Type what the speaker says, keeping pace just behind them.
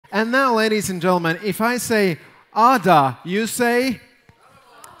And now, ladies and gentlemen, if I say Ada, you say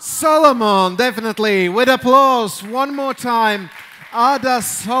Solomon, definitely, with applause. One more time, Ada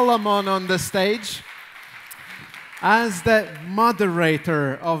Solomon on the stage as the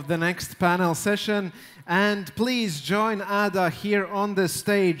moderator of the next panel session. And please join Ada here on the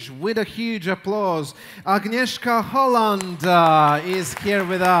stage with a huge applause. Agnieszka Holland is here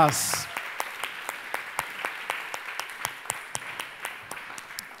with us.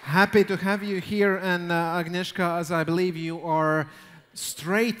 Happy to have you here, and Agnieszka, as I believe you are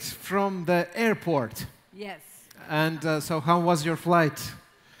straight from the airport. Yes. And so how was your flight?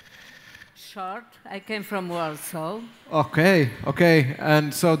 Short. I came from Warsaw. Okay, okay.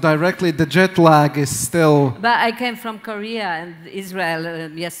 And so directly the jet lag is still... But I came from Korea and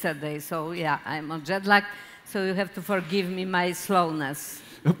Israel yesterday, so yeah, I'm on jet lag, so you have to forgive me my slowness.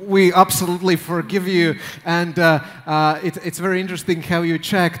 We absolutely forgive you, and it's very interesting how you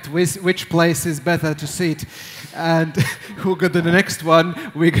checked which place is better to sit, and who got the next one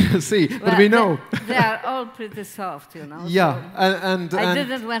we're gonna see. Well, but we know they are all pretty soft, you know. Yeah, so and I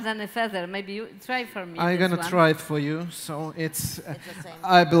didn't want any further. Maybe you try for me. I'm gonna try it for you. So it's the same.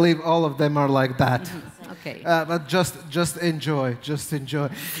 I believe all of them are like that. Okay. But just enjoy, just enjoy.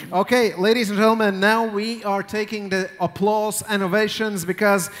 Okay, ladies and gentlemen, now we are taking the applause and ovations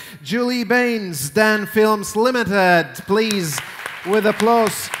because Julie Baines, Dan Films Limited, please, with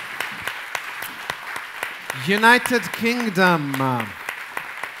applause. United Kingdom.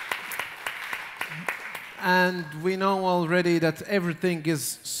 And we know already that everything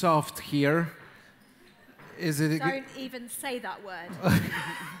is soft here. Is it? Don't even say that word.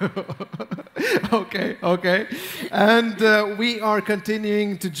 Okay, okay. And we are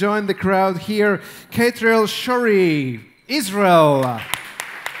continuing to join the crowd here. Katriel, Schory, Israel.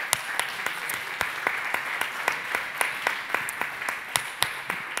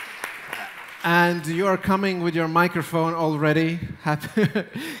 And you are coming with your microphone already.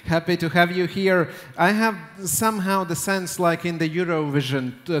 Happy to have you here. I have somehow the sense like in the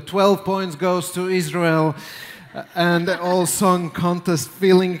Eurovision, 12 points goes to Israel, and all song contest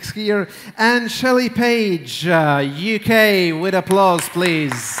feelings here. And Shelley Page, UK, with applause,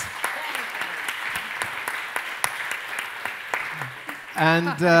 please.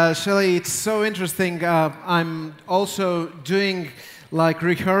 And Shelley, it's so interesting. I'm also doing like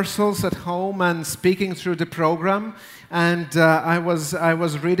rehearsals at home and speaking through the program, and I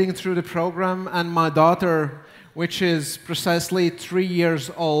was reading through the program, and my daughter, which is precisely 3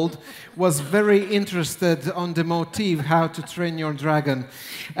 years old, was very interested on the motif How to Train Your Dragon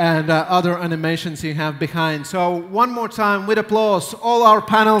and other animations you have behind. So one more time with applause, all our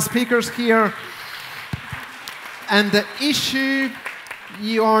panel speakers here. And the issue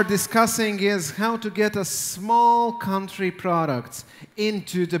you are discussing is how to get a small country product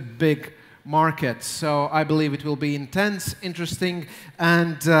into the big market. So I believe it will be intense, interesting,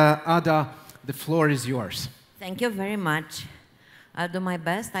 and Ada, the floor is yours. Thank you very much. I'll do my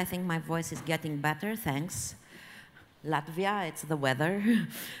best. I think my voice is getting better, thanks. Latvia, it's the weather.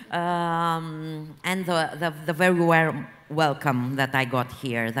 And the very warm welcome that I got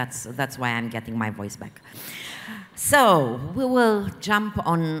here. That's why I'm getting my voice back. So we will jump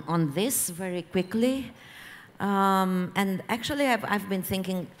on this very quickly. And actually, I've been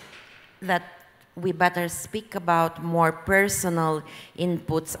thinking that we better speak about more personal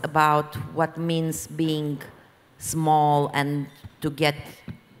inputs about what means being small and to get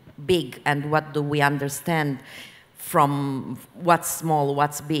big, and what do we understand from what's small,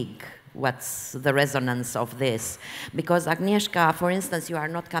 what's big. What's the resonance of this? Because Agnieszka, for instance, you are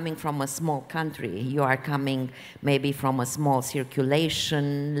not coming from a small country. You are coming maybe from a small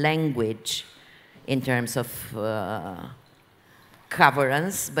circulation language in terms of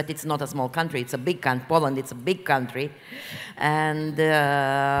coverance, but it's not a small country. It's a big country. Poland, it's a big country. And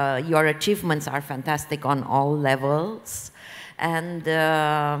your achievements are fantastic on all levels. And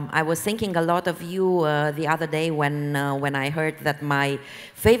I was thinking a lot of you the other day when I heard that my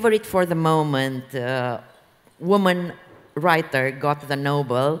favorite for the moment woman writer got the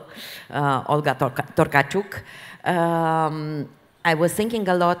Nobel, Olga Tokarczuk. I was thinking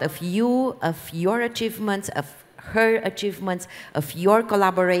a lot of you, of your achievements, of her achievements, of your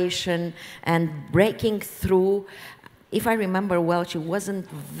collaboration and breaking through. If I remember well, she wasn't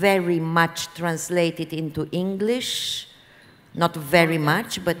very much translated into English. Not very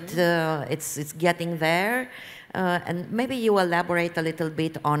much, but it's getting there. And maybe you elaborate a little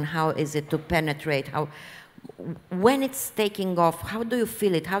bit on how is it to penetrate, when it's taking off, how do you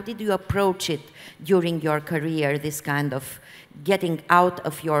feel it? How did you approach it during your career, this kind of getting out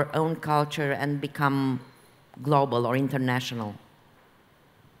of your own culture and become global or international?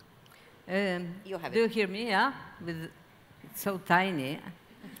 You have Do you it. hear me? Yeah, it's so tiny.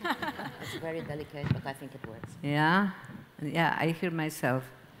 It's very delicate, but I think it works. Yeah, yeah, I hear myself.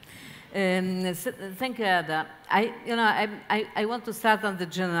 Thank you, Ada. I want to start on the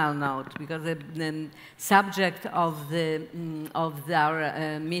general note because the subject of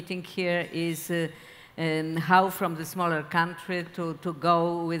our meeting here is how from the smaller country to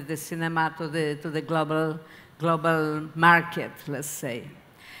go with the cinema to the global market, let's say.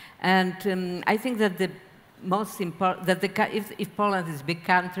 And I think that the most important, that if Poland is a big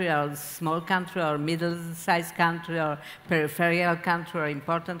country or small country or middle-sized country or peripheral country or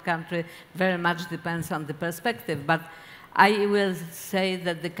important country, very much depends on the perspective. But I will say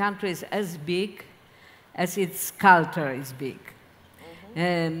that the country is as big as its culture is big.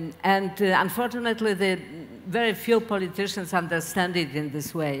 Unfortunately, very few politicians understand it in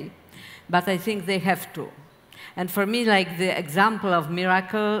this way, but I think they have to. And for me, like the example of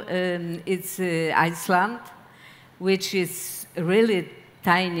miracle, it's Iceland, which is a really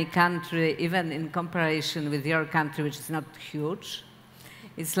tiny country, even in comparison with your country, which is not huge.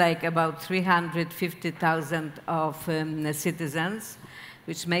 It's like about 350,000 of citizens,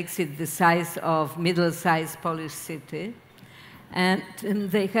 which makes it the size of middle-sized Polish city. And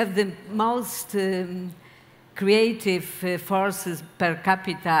they have the most creative forces per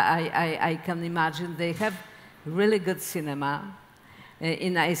capita I can imagine. They have really good cinema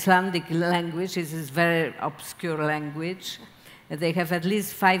in Icelandic language. It is very obscure language. They have at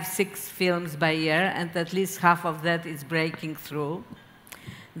least 5-6 films by year, and at least half of that is breaking through.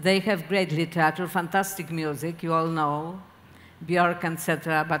 They have great literature, fantastic music, you all know, Björk,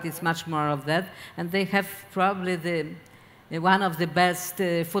 etc., but it's much more of that. And they have probably one of the best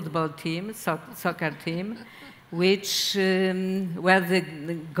football teams, soccer team, which where the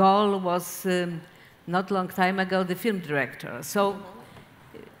goal was not long time ago the film director. So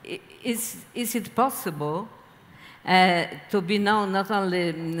is it possible to be known not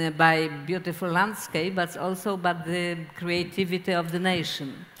only by beautiful landscape, but also by the creativity of the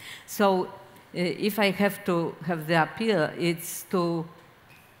nation? So if I have to have the appeal, it's to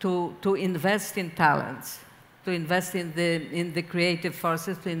invest in talents, to invest in the creative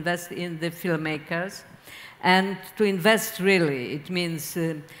forces, to invest in the filmmakers, and to invest really. It means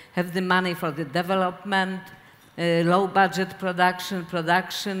have the money for the development, low budget production,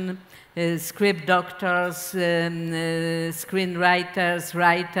 script doctors, screenwriters,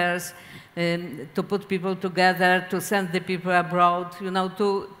 writers, to put people together, to send the people abroad, you know,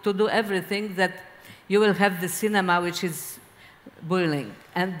 to do everything that you will have the cinema which is boiling.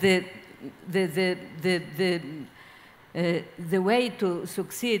 And the way to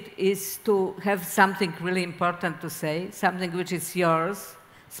succeed is to have something really important to say, something which is yours,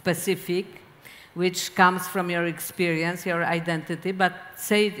 specific, which comes from your experience, your identity, but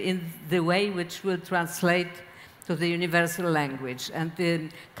say it in the way which will translate to the universal language. And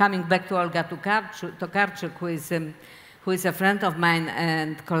coming back to Olga Tokarczuk, who is a friend of mine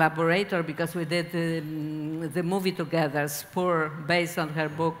and collaborator, because we did the movie together, Spur, based on her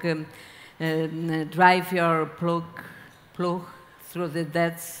book, Drive Your Plug Through the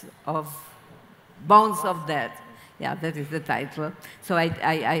Bones of Death. Yeah, that is the title. So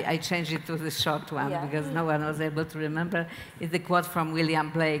I changed it to the short one because no one was able to remember. It's a quote from William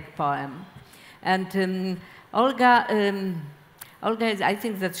Blake poem. And Olga is, I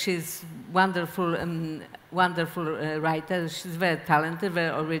think that she's wonderful writer. She's very talented, very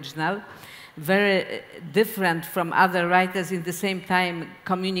original, very different from other writers, in the same time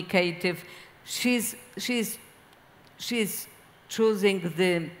communicative. She's choosing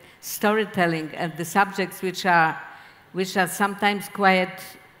the storytelling and the subjects which are sometimes quite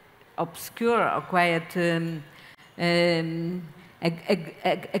obscure or quite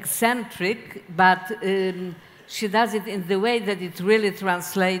eccentric, but she does it in the way that it really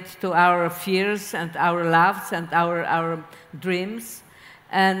translates to our fears and our loves and our dreams,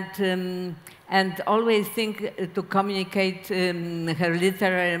 and always think to communicate her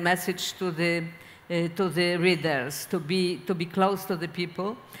literary message to the readers, to be close to the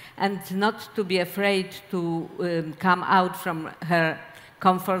people, and not to be afraid to come out from her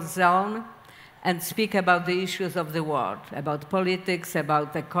comfort zone and speak about the issues of the world, about politics,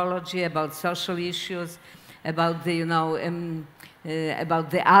 about ecology, about social issues, about the, about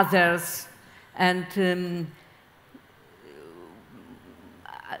the others. And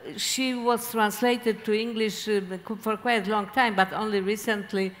she was translated to English for quite a long time, but only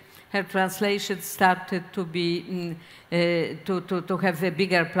recently her translation started to be to have a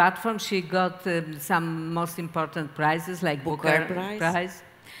bigger platform. She got some most important prizes like Booker Prize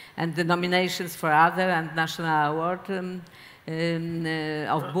and the nominations for other and national award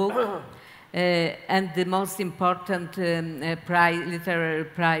of book. And the most important literary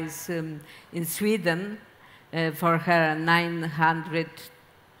prize in Sweden for her 900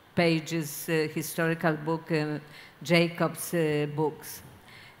 pages historical book, Jacob's Books.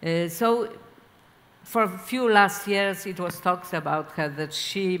 So for a few last years it was talked about her that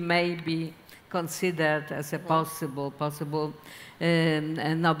she may be considered as a possible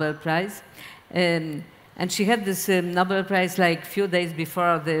Nobel Prize. And she had this Nobel Prize like few days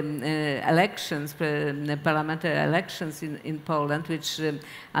before the elections, the parliamentary elections in Poland, which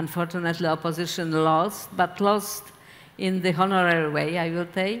unfortunately opposition lost, but lost in the honorary way, I will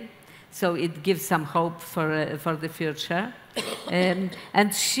say. So it gives some hope for the future. And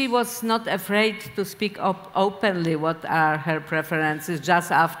she was not afraid to speak openly what are her preferences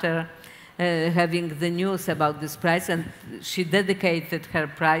just after having the news about this prize. And she dedicated her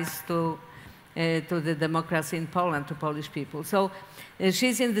prize to the democracy in Poland, to Polish people. So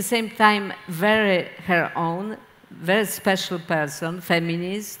she's in the same time very her own, very special person,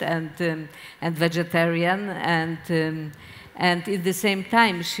 feminist and vegetarian, and at the same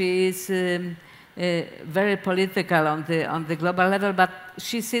time she is very political on the global level. But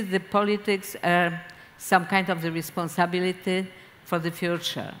she sees the politics as some kind of the responsibility for the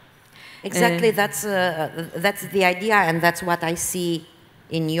future. Exactly, that's the idea, and that's what I see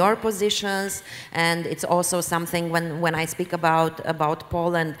in your positions, and it's also something when I speak about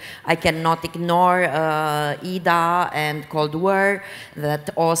Poland, I cannot ignore IDA and Cold War that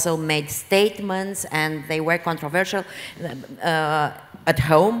also made statements, and they were controversial at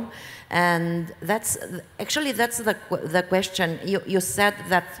home. And that's actually the question. You said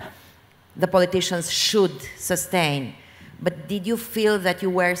that the politicians should sustain, but did you feel that you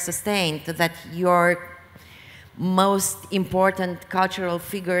were sustained, that your most important cultural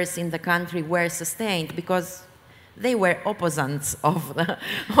figures in the country were sustained, because they were opponents of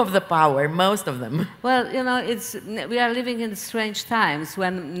the power, most of them? Well, you know, we are living in strange times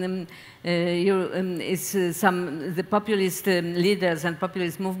when the populist leaders and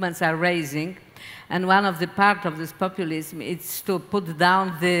populist movements are rising, and one of the part of this populism is to put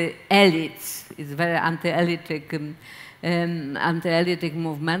down the elites. It's very anti-elitic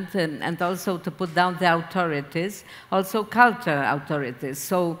movement, and also to put down the authorities, also cultural authorities.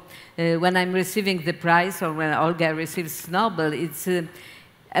 So when I'm receiving the prize, or when Olga receives Nobel, it's a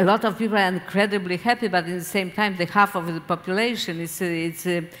lot of people are incredibly happy, but at the same time, the half of the population it's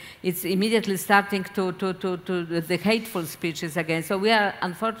immediately starting to the hateful speeches again. So we are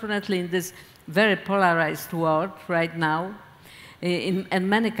unfortunately in this very polarized world right now. And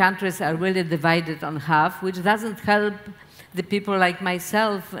many countries are really divided on half, which doesn't help the people like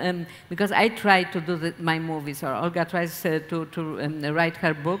myself, because I try to do my movies, or Olga tries to write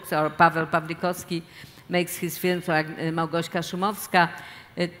her books, or Paweł Pawlikowski makes his films, or Małgorzata Szumowska,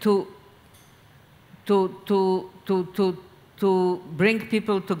 to bring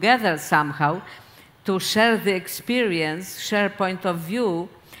people together somehow, to share the experience, share point of view,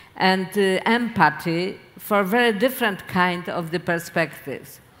 and empathy for very different kind of the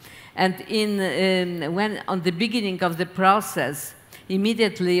perspectives. And when on the beginning of the process,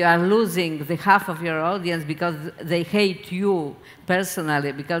 immediately you are losing the half of your audience because they hate you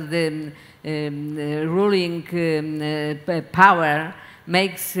personally, because the ruling power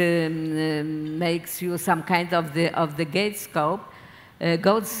makes you some kind of the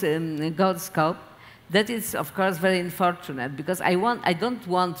God scope. That is, of course, very unfortunate, because I don't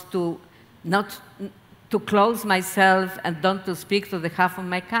want to close myself and don't to speak to the half of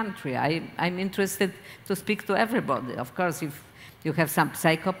my country. I'm interested to speak to everybody. Of course, if you have some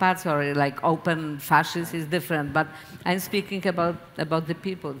psychopaths or like open fascists, is different. But I'm speaking about the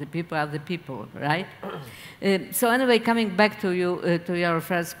people. The people are the people, right? So anyway, coming back to you to your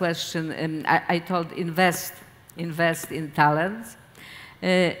first question, I told invest in talents,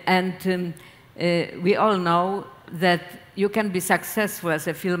 and we all know that you can be successful as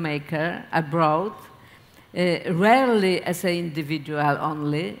a filmmaker abroad. Rarely as an individual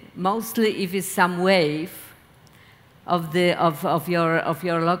only, mostly if it's some wave of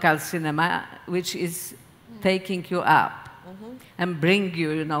your local cinema which is taking you up and bring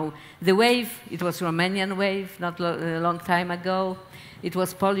you, you know, the wave. It was Romanian wave not a long time ago. It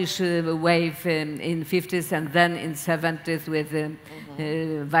was Polish wave in 50s, and then in 70s with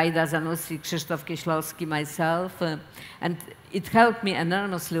Wajda Zanussi, Krzysztof Kieślowski, myself, and it helped me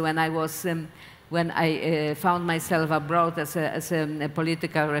enormously when I was. When I found myself abroad as a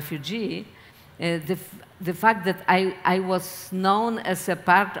political refugee, the fact that I was known as a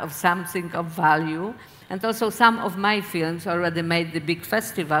part of something of value, and also some of my films already made the big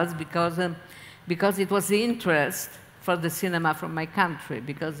festivals because it was the interest for the cinema from my country,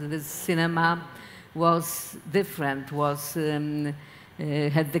 because the cinema was different,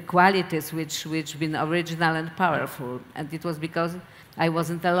 had the qualities which been original and powerful. And it was because I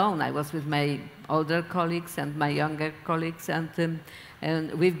wasn't alone. I was with my older colleagues and my younger colleagues, and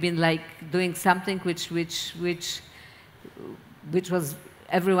we've been like doing something which was,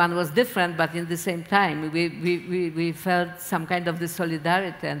 everyone was different, but in the same time we felt some kind of the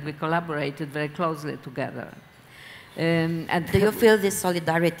solidarity, and we collaborated very closely together. And do you feel this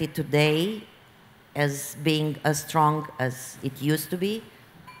solidarity today as being as strong as it used to be?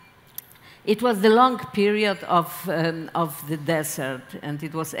 It was the long period of the desert, and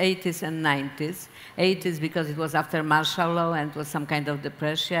it was 80s and 90s. 80s because it was after martial law and it was some kind of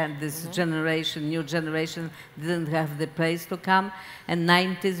depression, and this generation, new generation, didn't have the place to come. And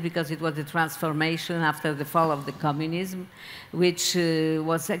 90s because it was the transformation after the fall of the communism, which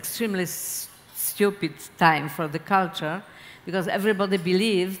was extremely stupid time for the culture, because everybody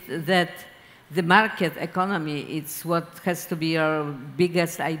believed that the market economy, it's what has to be your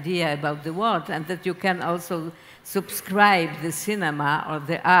biggest idea about the world, and that you can also subscribe the cinema or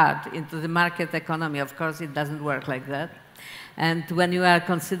the art into the market economy. Of course, it doesn't work like that. And when you are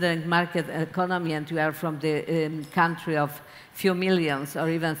considering market economy and you are from the country of few millions or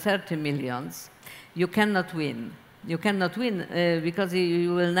even 30 millions, you cannot win. You cannot win because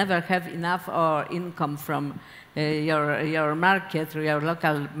you will never have enough or income from your market or your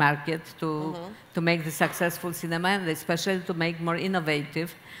local market to make the successful cinema, and especially to make more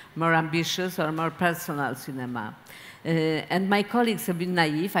innovative, more ambitious or more personal cinema. And my colleagues have been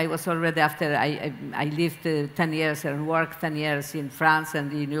naive. I was already, after I lived 10 years and worked 10 years in France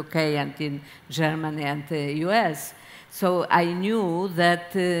and in UK and in Germany and the US. So I knew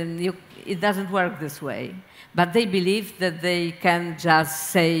that it doesn't work this way. But they believe that they can just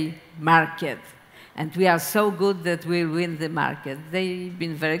say market. And we are so good that we'll win the market. They've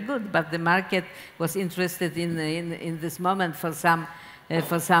been very good, but the market was interested in this moment for some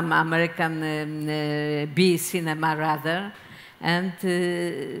American B cinema rather. And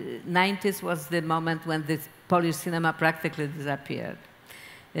 90s was the moment when the Polish cinema practically disappeared.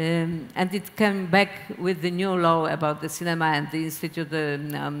 And it came back with the new law about the cinema and the institute,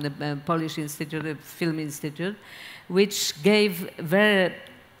 the Polish Institute, the Film Institute, which gave very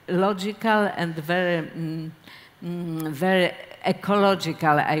logical and very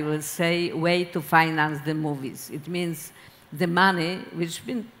ecological, I will say, way to finance the movies. It means the money, which has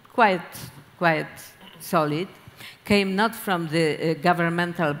been quite solid, came not from the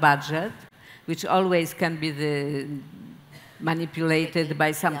governmental budget, which always can be manipulated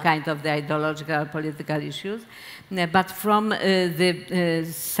by some kind of the ideological political issues, but from the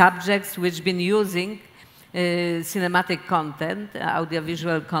subjects which been using cinematic content,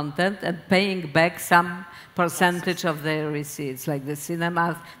 audiovisual content, and paying back some percentage of their receipts, like the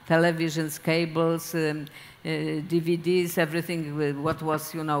cinemas, televisions, cables, DVDs, everything what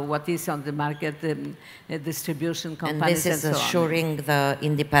was, what is on the market, distribution companies, and this is and so assuring the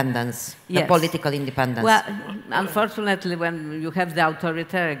independence, yes. The political independence. Well, unfortunately, when you have the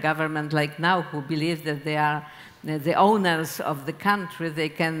authoritarian government like now, who believe that they are the owners of the country, they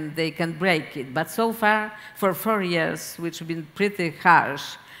can break it. But so far, for 4 years, which have been pretty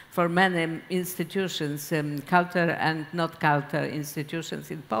harsh for many institutions, culture and not culture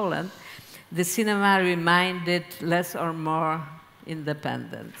institutions in Poland, the cinema remained less or more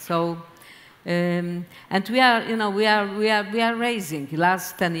independent. So, and we are raising. The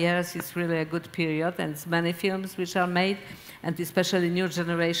last 10 years is really a good period, and it's many films which are made, and especially new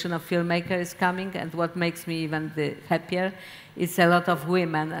generation of filmmakers is coming. And what makes me even happier is a lot of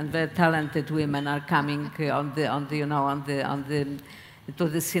women, and very talented women are coming to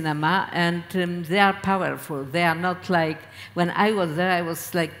the cinema, and they are powerful. They are not like, when I was there, I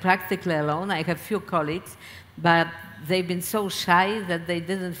was like practically alone. I have few colleagues, but they've been so shy that they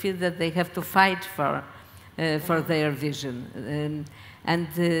didn't feel that they have to fight for their vision. And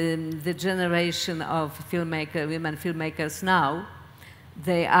the generation of women filmmakers now,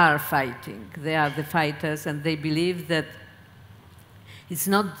 they are fighting. They are the fighters, and they believe that it's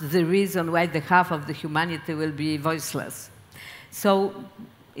not the reason why the half of the humanity will be voiceless. So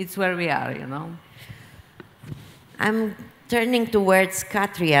it's where we are, I'm turning towards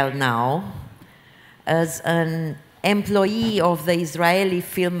Katriel now. As an employee of the Israeli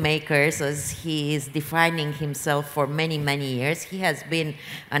filmmakers, as he is defining himself for many, many years, he has been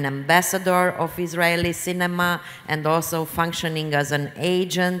an ambassador of Israeli cinema and also functioning as an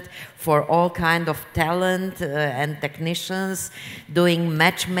agent for all kind of talent and technicians, doing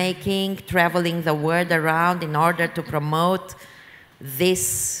matchmaking, traveling the world around in order to promote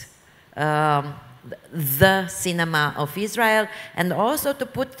this the cinema of Israel, and also to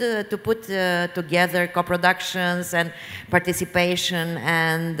put together co-productions and participation.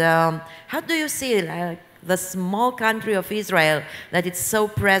 And how do you see the small country of Israel, that it's so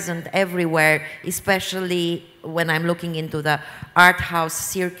present everywhere, especially when I'm looking into the art house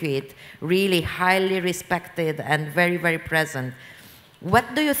circuit, really highly respected and very, very present?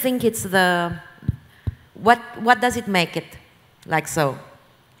 What do you think it's the, what does it make it like so?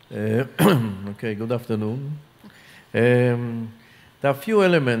 Okay, good afternoon. There are a few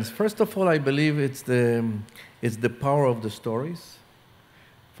elements. First of all, I believe it's the power of the stories.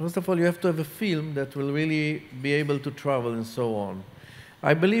 First of all, you have to have a film that will really be able to travel and so on.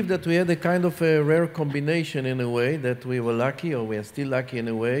 I believe that we had a kind of a rare combination in a way, that we were lucky, or we are still lucky in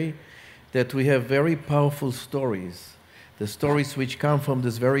a way, that we have very powerful stories. The stories which come from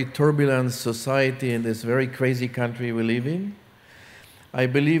this very turbulent society in this very crazy country we live in. I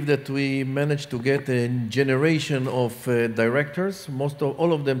believe that we managed to get a generation of directors,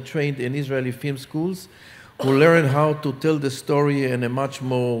 all of them trained in Israeli film schools, who learn how to tell the story in a much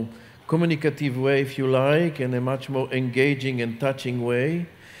more communicative way, if you like, and a much more engaging and touching way.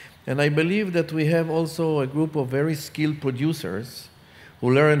 And I believe that we have also a group of very skilled producers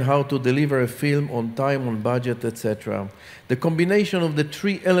who learn how to deliver a film on time, on budget, etc. The combination of the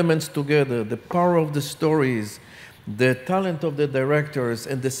three elements together, the power of the stories, the talent of the directors,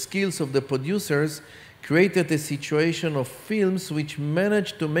 and the skills of the producers, created a situation of films which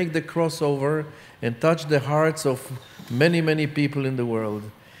managed to make the crossover and touch the hearts of many, many people in the world.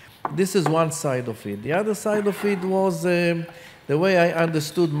 This is one side of it. The other side of it was the way I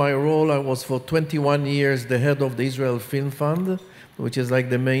understood my role. I was for 21 years the head of the Israel Film Fund, which is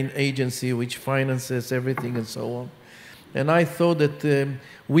like the main agency which finances everything and so on. And I thought that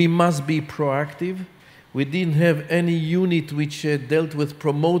we must be proactive. We didn't have any unit which dealt with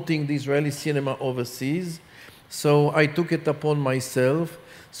promoting the Israeli cinema overseas. So I took it upon myself.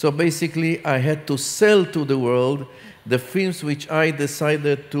 So basically, I had to sell to the world the films which I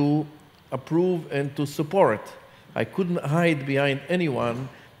decided to approve and to support. I couldn't hide behind anyone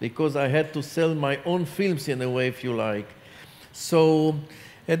because I had to sell my own films in a way, if you like. So,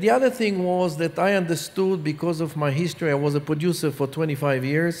 and the other thing was that I understood, because of my history, I was a producer for 25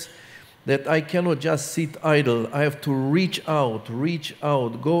 years, that I cannot just sit idle. I have to reach out,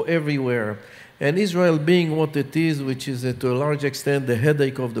 go everywhere. And Israel being what it is, which is to a large extent the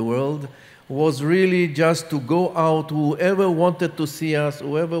headache of the world, was really just to go out, whoever wanted to see us,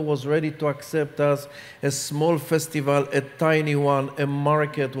 whoever was ready to accept us, a small festival, a tiny one, a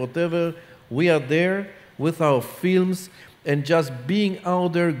market, whatever, we are there with our films, and just being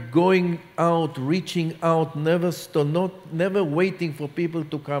out there, going out, reaching out, never waiting for people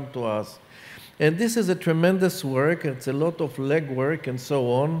to come to us. And this is a tremendous work. It's a lot of legwork and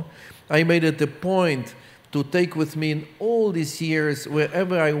so on. I made it a point to take with me in all these years,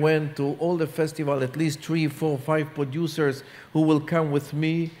 wherever I went to all the festival, at least 3, 4, 5 producers who will come with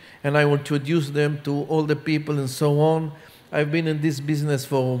me, and I will introduce them to all the people and so on. I've been in this business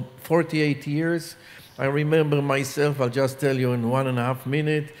for 48 years. I remember myself, I'll just tell you in 1.5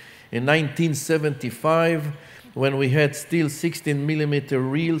 minutes, in 1975, when we had still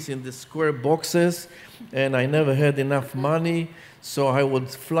 16mm reels in the square boxes, and I never had enough money, so I would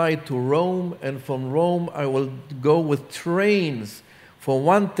fly to Rome, and from Rome I would go with trains from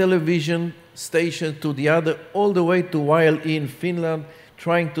one television station to the other, all the way to Wild in Finland,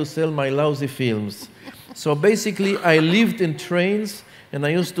 trying to sell my lousy films. So basically, I lived in trains, and I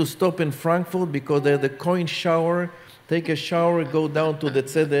used to stop in Frankfurt because they had a coin shower, take a shower, go down to the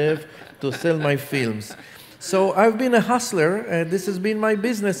ZDF to sell my films. So I've been a hustler, and this has been my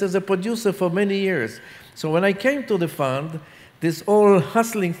business as a producer for many years. So when I came to the fund, this whole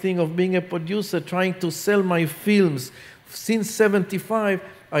hustling thing of being a producer, trying to sell my films, since '75,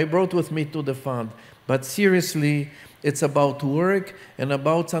 I brought with me to the fund. But seriously, it's about work and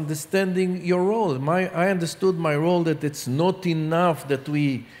about understanding your role. I understood my role, that it's not enough that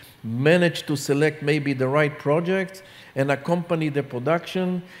we manage to select maybe the right projects and accompany the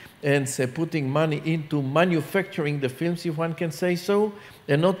production and say putting money into manufacturing the films, if one can say so,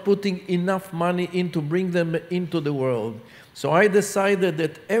 and not putting enough money into bring them into the world. So I decided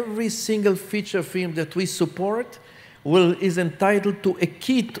that every single feature film that we support is entitled to a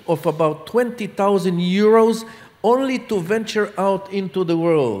kit of about 20,000 euros only to venture out into the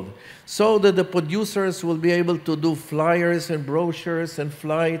world, so that the producers will be able to do flyers and brochures and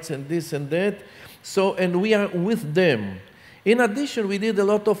flights and this and that. So, and we are with them. In addition, we did a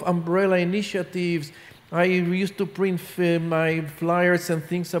lot of umbrella initiatives I used to print my flyers and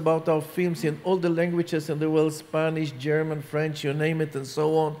things about our films in all the languages in the world, Spanish, German, French, you name it, and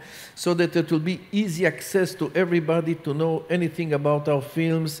so on, so that it will be easy access to everybody to know anything about our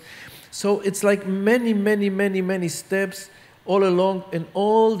films. So it's like many, many, many, many steps all along, and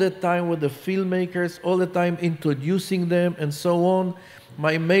all the time with the filmmakers, all the time introducing them, and so on.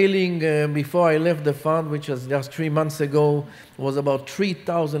 My mailing before I left the fund, which was just 3 months ago, was about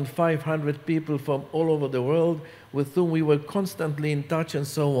 3,500 people from all over the world with whom we were constantly in touch and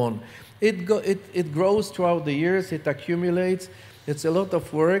so on. It grows throughout the years, it accumulates, it's a lot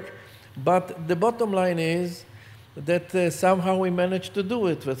of work, but the bottom line is that somehow we managed to do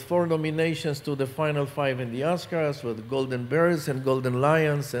it with 4 nominations to the final 5 in the Oscars, with Golden Bears and Golden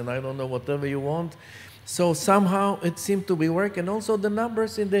Lions and I don't know, whatever you want. So somehow it seemed to be working. And also the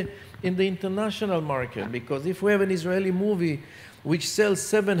numbers in the international market, because if we have an Israeli movie which sells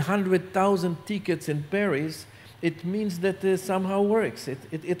 700,000 tickets in Paris, it means that it somehow works.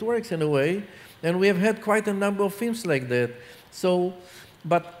 It works in a way, and we have had quite a number of films like that. So,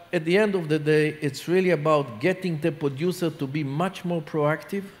 but at the end of the day, it's really about getting the producer to be much more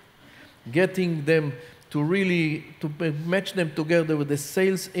proactive, getting them to really match them together with the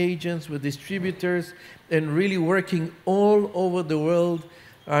sales agents, with distributors, and really working all over the world.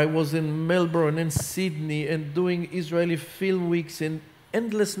 I was in Melbourne and Sydney and doing Israeli film weeks in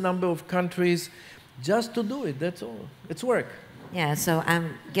endless number of countries just to do it, that's all. It's work. Yeah, so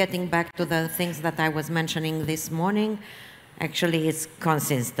I'm getting back to the things that I was mentioning this morning. Actually, it's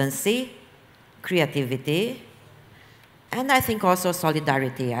consistency, creativity, and I think also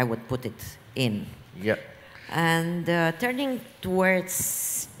solidarity, I would put it in. Yeah. And turning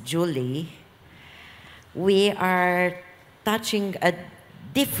towards Julie, we are touching a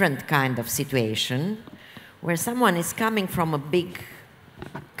different kind of situation where someone is coming from a big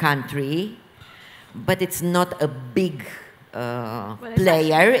country, but it's not a big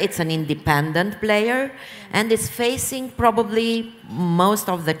player, it's an independent player, and is facing probably most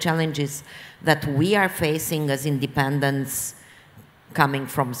of the challenges that we are facing as independents coming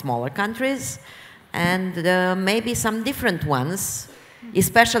from smaller countries, and maybe some different ones,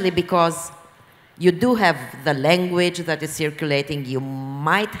 especially because you do have the language that is circulating, you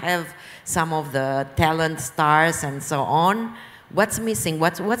might have some of the talent stars and so on. What's missing?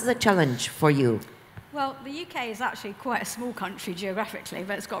 What's the challenge for you? Well, the UK is actually quite a small country geographically,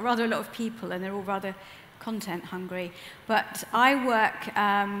 but it's got rather a lot of people and they're all rather content hungry. But I work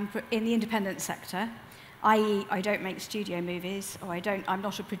in the independent sector, i.e. I don't make studio movies, or I'm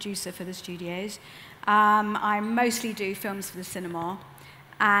not a producer for the studios. I mostly do films for the cinema,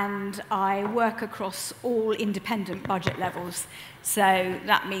 and I work across all independent budget levels. So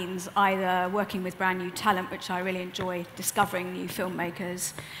that means either working with brand new talent, which I really enjoy, discovering new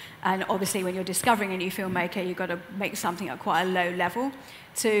filmmakers. And obviously when you're discovering a new filmmaker, you've got to make something at quite a low level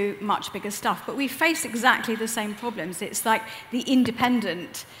to much bigger stuff. But we face exactly the same problems. It's like the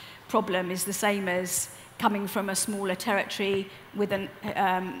independent problem is the same as coming from a smaller territory with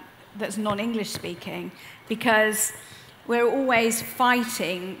that's non-English speaking, because we're always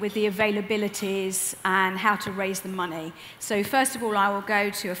fighting with the availabilities and how to raise the money. So first of all, I will go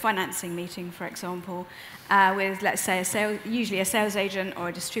to a financing meeting, for example, with, let's say, usually a sales agent or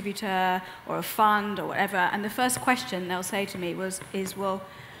a distributor or a fund or whatever, and the first question they'll say to me is, well,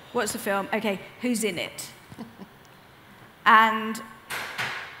 what's the film? Okay, who's in it? And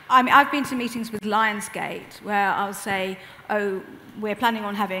I mean, I've been to meetings with Lionsgate where I'll say, oh, we're planning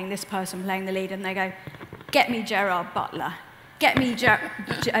on having this person playing the lead, and they go, get me Gerard Butler, get me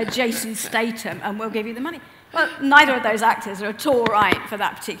Jason Statham, and we'll give you the money. Well, neither of those actors are at all right for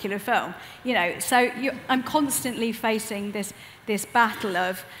that particular film. You know, so I'm constantly facing this battle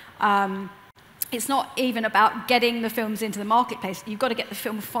of, it's not even about getting the films into the marketplace. You've got to get the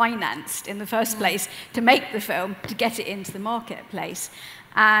film financed in the first place to make the film, to get it into the marketplace.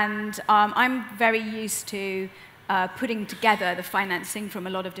 And I'm very used to putting together the financing from a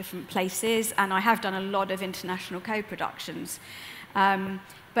lot of different places, and I have done a lot of international co-productions.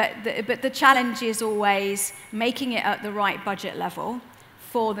 But the challenge is always making it at the right budget level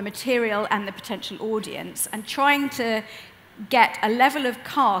for the material and the potential audience, and trying to get a level of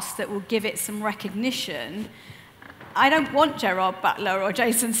cast that will give it some recognition. I don't want Gerard Butler or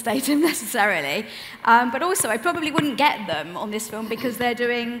Jason Statham necessarily, but also I probably wouldn't get them on this film because they're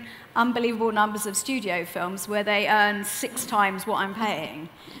doing unbelievable numbers of studio films where they earn 6 times what I'm paying.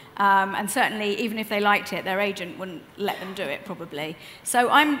 And certainly, even if they liked it, their agent wouldn't let them do it, probably. So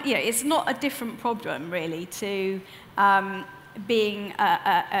it's not a different problem, really, to being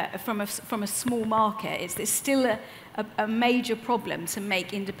from a small market. It's still a major problem to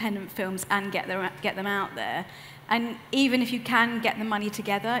make independent films and get them out there. And even if you can get the money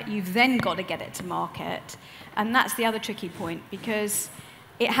together, you've then got to get it to market. And that's the other tricky point, because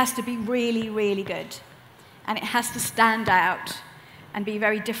it has to be really, really good. And it has to stand out and be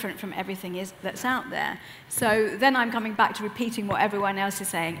very different from everything that's out there. So then I'm coming back to repeating what everyone else is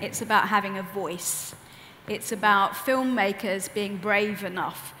saying. It's about having a voice. It's about filmmakers being brave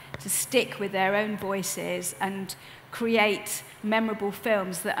enough to stick with their own voices and create memorable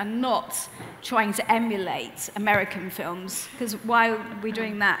films that are not trying to emulate American films. Because why are we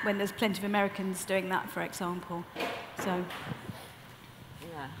doing that when there's plenty of Americans doing that, for example? So,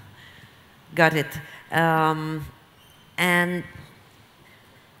 yeah. Got it. And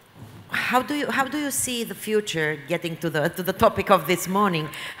how do you see the future? Getting to the topic of this morning,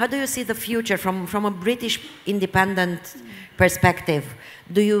 how do you see the future from a British independent perspective?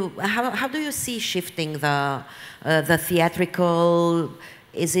 How do you see shifting the theatrical?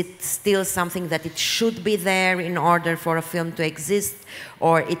 Is it still something that it should be there in order for a film to exist,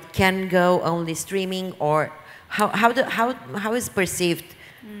 or it can go only streaming, or how is perceived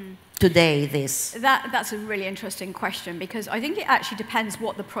today this? That's a really interesting question, because I think it actually depends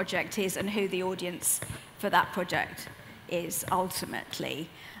what the project is and who the audience for that project is ultimately.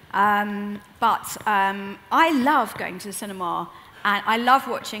 But I love going to the cinema, and I love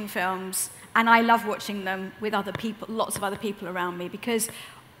watching films, and I love watching them with other people, lots of other people around me, because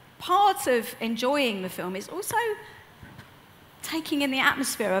part of enjoying the film is also taking in the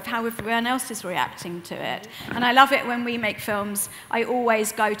atmosphere of how everyone else is reacting to it. And I love it when we make films. I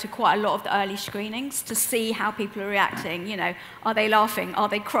always go to quite a lot of the early screenings to see how people are reacting. You know, are they laughing? Are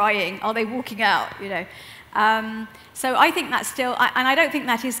they crying? Are they walking out? You know, so I think that's still, and I don't think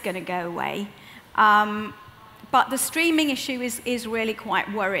that is going to go away. But the streaming issue is really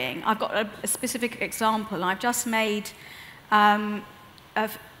quite worrying. I've got a specific example. I've just made,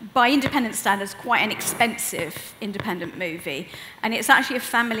 by independent standards, quite an expensive independent movie. And it's actually a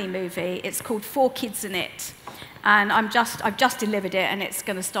family movie. It's called 4 Kids in It. And I've just delivered it, and it's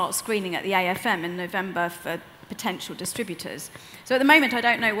going to start screening at the AFM in November for potential distributors. So at the moment, I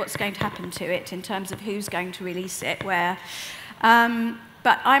don't know what's going to happen to it in terms of who's going to release it, where.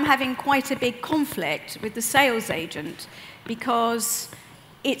 But I'm having quite a big conflict with the sales agent, because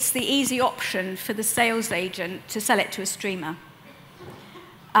it's the easy option for the sales agent to sell it to a streamer.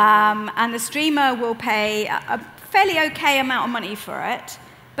 And the streamer will pay a fairly okay amount of money for it,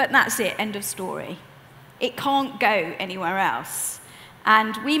 but that's it, end of story. It can't go anywhere else.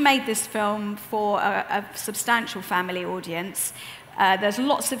 And we made this film for a substantial family audience. There's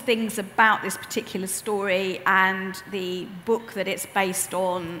lots of things about this particular story and the book that it's based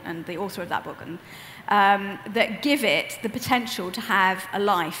on, and the author of that book, and, that give it the potential to have a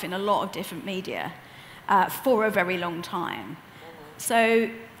life in a lot of different media for a very long time. So,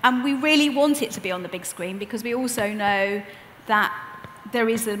 and we really want it to be on the big screen, because we also know that there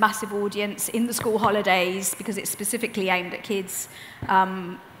is a massive audience in the school holidays, because it's specifically aimed at kids,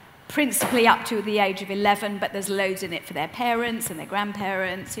 principally up to the age of 11, but there's loads in it for their parents and their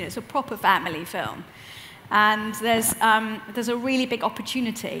grandparents. You know, it's a proper family film. And there's a really big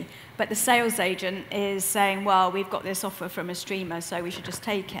opportunity, but the sales agent is saying, well, we've got this offer from a streamer, so we should just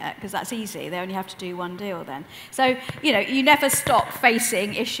take it, because that's easy. They only have to do one deal then. So, you know, you never stop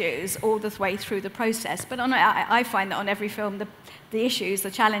facing issues all the way through the process. But I find that on every film, the issues,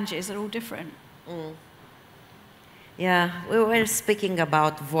 the challenges are all different. Mm. Yeah, we were speaking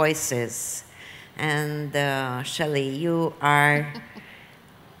about voices. And Shelley, you are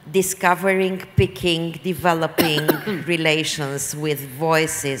discovering, picking, developing relations with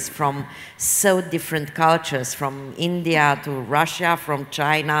voices from so different cultures, from India to Russia, from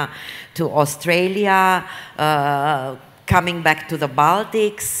China to Australia, coming back to the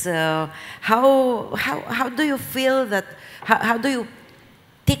Baltics. How do you feel that, how do you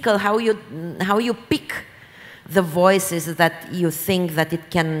tickle, how you pick the voices that you think that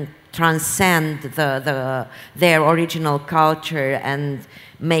it can transcend their original culture and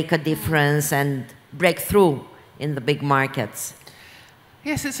make a difference and break through in the big markets?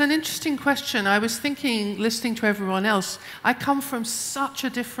 Yes, it's an interesting question. I was thinking, listening to everyone else, I come from such a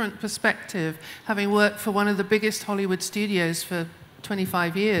different perspective, having worked for one of the biggest Hollywood studios for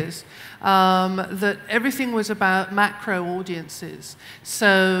 25 years, that everything was about macro audiences.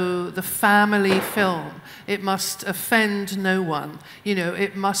 So the family film, it must offend no one. You know,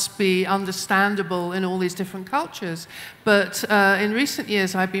 it must be understandable in all these different cultures. But in recent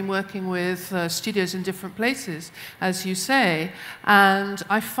years, I've been working with studios in different places, as you say, and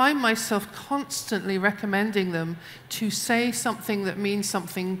I find myself constantly recommending them to say something that means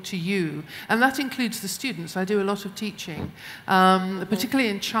something to you. And that includes the students. I do a lot of teaching, particularly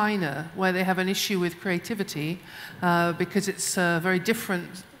in China, where they have an issue with creativity because it's a very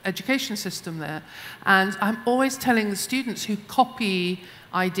different education system there. And I'm always telling the students who copy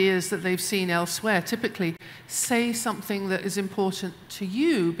ideas that they've seen elsewhere, typically say something that is important to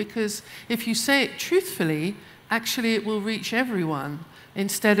you, because if you say it truthfully, actually it will reach everyone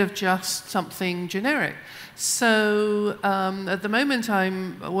instead of just something generic. So at the moment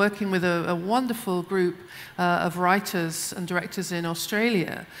I'm working with a wonderful group of writers and directors in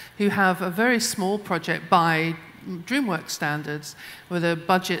Australia who have a very small project by DreamWorks standards with a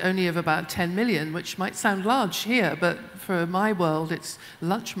budget only of about 10 million, which might sound large here, but for my world it's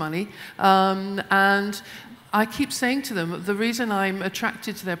lunch money. And I keep saying to them, the reason I'm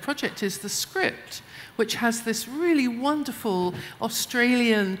attracted to their project is the script, which has this really wonderful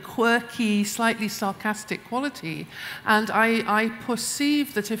Australian, quirky, slightly sarcastic quality. And I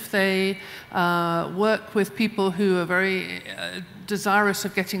perceive that if they work with people who are very desirous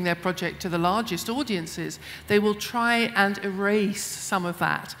of getting their project to the largest audiences, they will try and erase some of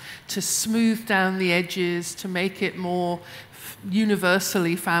that, to smooth down the edges, to make it more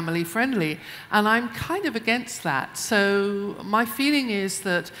universally family friendly, and I'm kind of against that. So my feeling is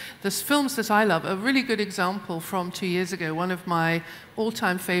that the films that I love, a really good example from 2 years ago, one of my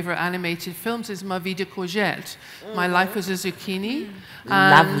all-time favorite animated films is Ma vie de courgette, My Life as a Zucchini.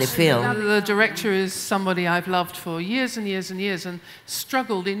 Lovely film. The director is somebody I've loved for years and years and years, and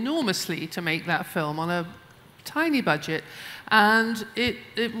struggled enormously to make that film on a tiny budget. And it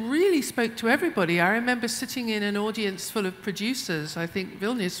really spoke to everybody. I remember sitting in an audience full of producers, I think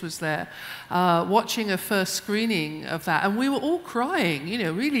Vilnius was there, watching a first screening of that. And we were all crying, you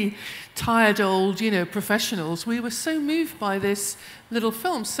know, really tired old, you know, professionals. We were so moved by this little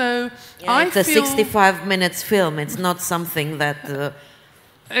film. So yeah, it's a 65 minutes film. It's not something that...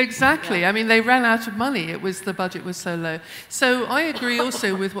 Exactly. Yeah. I mean, they ran out of money. The budget was so low. So I agree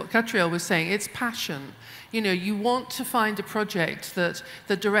also with what Katriel was saying. It's passion. You know, you want to find a project that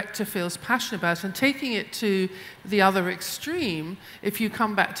the director feels passionate about, and taking it to the other extreme, if you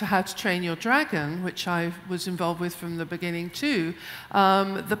come back to How to Train Your Dragon, which I was involved with from the beginning too,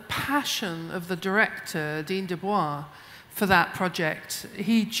 the passion of the director, Dean Dubois, for that project.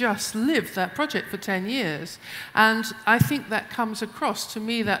 He just lived that project for 10 years. And I think that comes across. To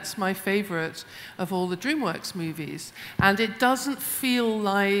me, that's my favorite of all the DreamWorks movies. And it doesn't feel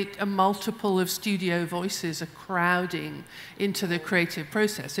like a multiple of studio voices are crowding into the creative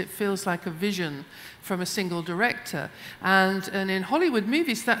process. It feels like a vision from a single director. And in Hollywood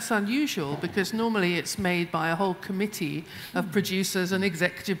movies, that's unusual, because normally it's made by a whole committee of producers and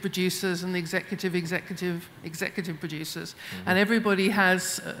executive producers and executive producers. Mm-hmm. And everybody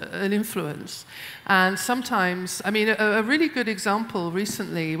has an influence. And sometimes, I mean, a really good example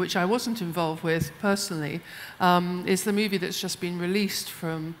recently, which I wasn't involved with personally, is the movie that's just been released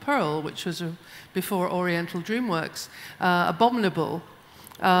from Pearl, which was before Oriental DreamWorks, Abominable.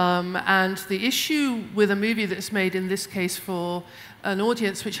 And the issue with a movie that's made, in this case, for an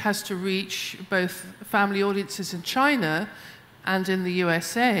audience which has to reach both family audiences in China and in the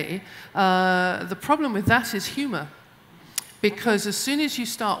USA, the problem with that is humor. Because as soon as you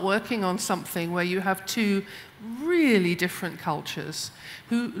start working on something where you have two really different cultures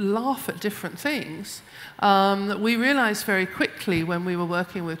who laugh at different things, we realized very quickly when we were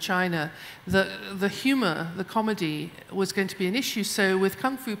working with China that the humor, the comedy, was going to be an issue. So with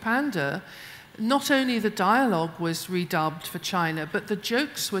Kung Fu Panda, not only the dialogue was redubbed for China, but the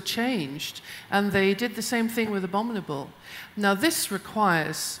jokes were changed. And they did the same thing with Abominable. Now, this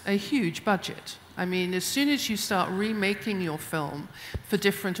requires a huge budget. I mean, as soon as you start remaking your film for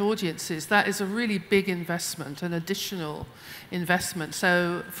different audiences, that is a really big investment, an additional investment.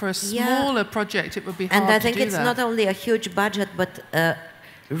 So for a smaller project, it would be hard to do that. And I think it's not only a huge budget, but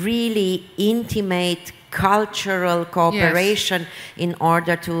really intimate cultural cooperation, yes, in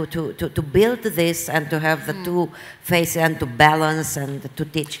order to build this and to have the two faces and to balance and to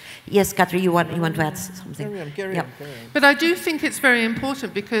teach. Yes, Katriel, you want to add something? Carry on. But I do think it's very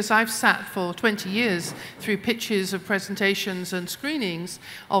important, because I've sat for 20 years through pitches of presentations and screenings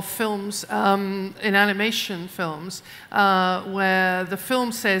of films, in animation films, where the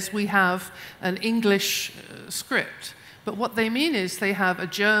film says we have an English script, But what they mean is they have a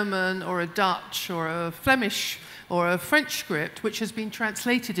German or a Dutch or a Flemish or a French script which has been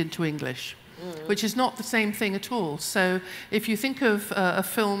translated into English, which is not the same thing at all. So if you think of a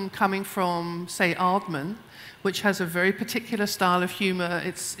film coming from, say, Ardman, which has a very particular style of humor,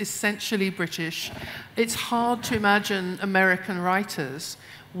 it's essentially British, it's hard to imagine American writers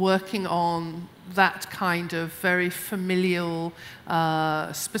working on that kind of very familial,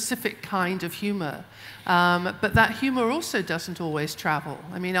 specific kind of humor. But that humor also doesn't always travel.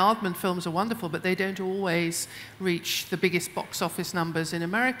 I mean, Ardman films are wonderful, but they don't always reach the biggest box office numbers in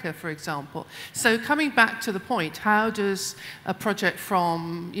America, for example. So coming back to the point, how does a project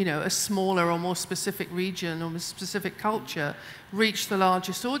from, you know, a smaller or more specific region or a specific culture reach the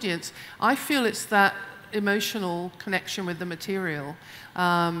largest audience? I feel it's that emotional connection with the material.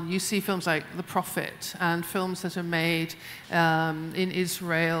 You see films like The Prophet and films that are made in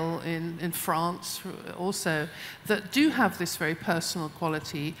Israel, in France also, that do have this very personal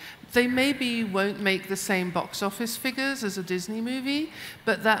quality. They maybe won't make the same box office figures as a Disney movie,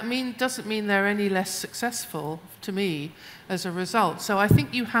 but that doesn't mean they're any less successful to me as a result. So I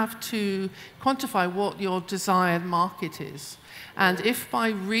think you have to quantify what your desired market is. And if by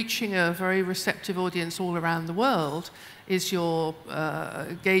reaching a very receptive audience all around the world is your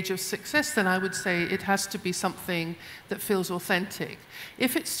gauge of success, then I would say it has to be something that feels authentic.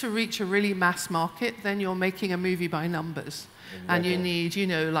 If it's to reach a really mass market, then you're making a movie by numbers. And you need, you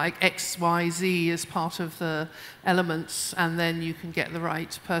know, like X, Y, Z as part of the elements, and then you can get the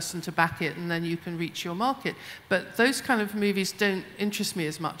right person to back it, and then you can reach your market. But those kind of movies don't interest me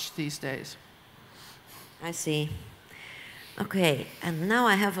as much these days. I see. Okay, and now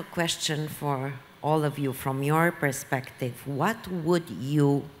I have a question for all of you from your perspective. What would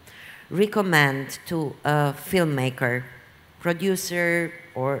you recommend to a filmmaker, producer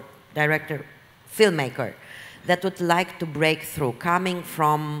or director, filmmaker, that would like to break through, coming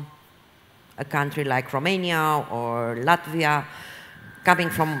from a country like Romania or Latvia, coming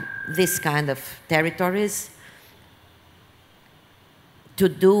from this kind of territories, to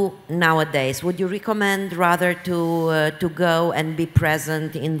do nowadays? Would you recommend rather to go and be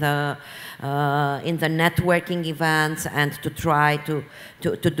present in the networking events and to try to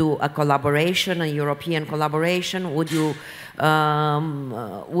do a collaboration, a European collaboration? Would you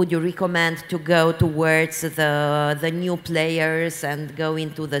recommend to go towards the new players and go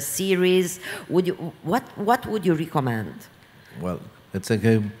into the series? What would you recommend? Well, it's a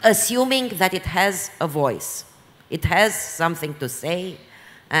game. Assuming that it has a voice, it has something to say,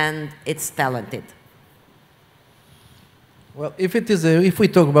 and it's talented. Well, if we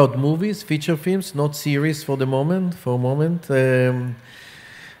talk about movies, feature films, not series for a moment,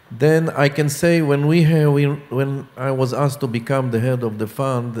 then I can say when I was asked to become the head of the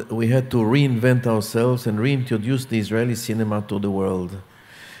fund, we had to reinvent ourselves and reintroduce the Israeli cinema to the world.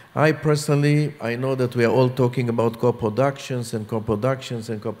 I know that we are all talking about co-productions and co-productions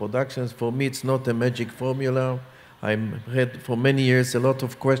and co-productions. For me, it's not a magic formula. I've had for many years a lot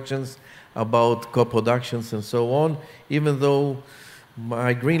of questions about co-productions and so on, even though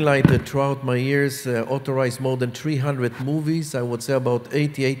I greenlighted throughout my years, authorized more than 300 movies. I would say about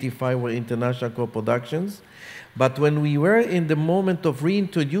 80, 85 were international co-productions. But when we were in the moment of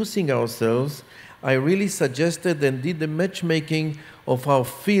reintroducing ourselves, I really suggested and did the matchmaking of our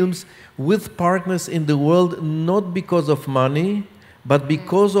films with partners in the world, not because of money, but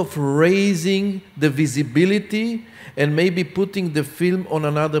because of raising the visibility and maybe putting the film on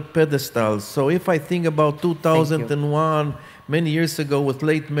another pedestal. So if I think about 2001, many years ago with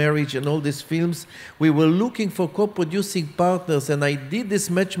Late Marriage and all these films, we were looking for co-producing partners, and I did this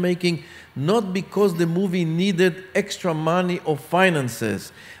matchmaking not because the movie needed extra money or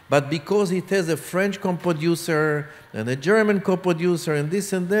finances, but because it has a French co-producer and a German co-producer and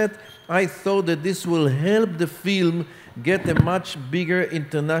this and that. I thought that this will help the film get a much bigger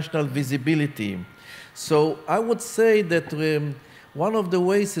international visibility. So I would say that one of the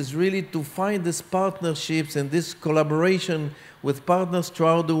ways is really to find these partnerships and this collaboration with partners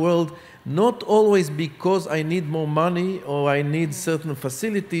throughout the world, not always because I need more money or I need certain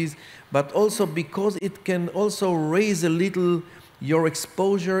facilities, but also because it can also raise a little your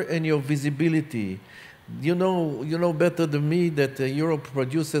exposure and your visibility. You know better than me that Europe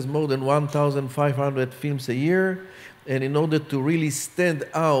produces more than 1,500 films a year. And in order to really stand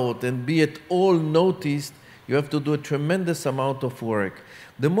out and be at all noticed, you have to do a tremendous amount of work.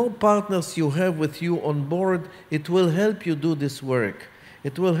 The more partners you have with you on board, it will help you do this work.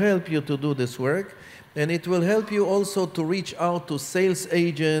 It will help you to do this work, and it will help you also to reach out to sales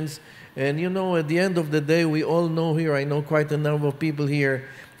agents. And you know, at the end of the day, we all know here, I know quite a number of people here,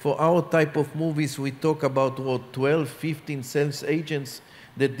 For our type of movies, we talk about, what, 12, 15 sales agents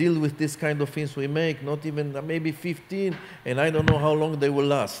that deal with this kind of things we make, not even maybe 15, and I don't know how long they will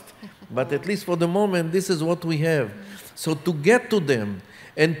last. But at least for the moment, this is what we have. So to get to them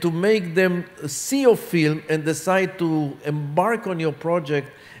and to make them see your film and decide to embark on your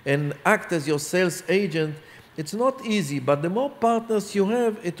project and act as your sales agent, it's not easy, but the more partners you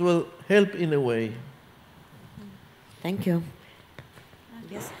have, it will help in a way. Thank you.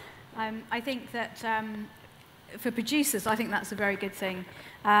 Yes. I think that for producers, I think that's a very good thing.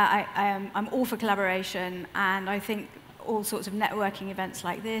 I'm all for collaboration, and I think all sorts of networking events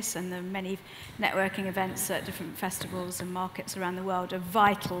like this and the many networking events at different festivals and markets around the world are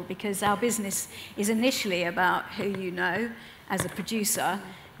vital, because our business is initially about who you know as a producer,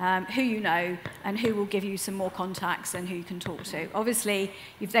 who you know, and who will give you some more contacts and who you can talk to. Obviously,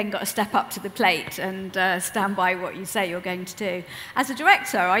 you've then got to step up to the plate and stand by what you say you're going to do. As a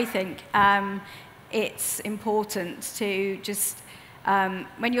director, I think it's important to just,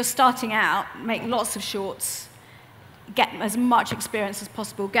 when you're starting out, make lots of shorts, get as much experience as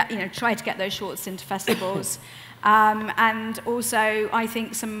possible, try to get those shorts into festivals, and also, I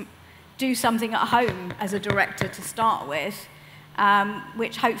think, do something at home as a director to start with,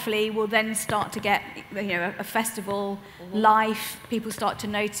 which hopefully will then start to get a festival life, people start to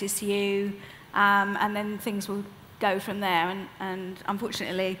notice you, and then things will go from there. And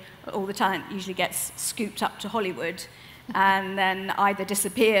unfortunately, all the talent usually gets scooped up to Hollywood and then either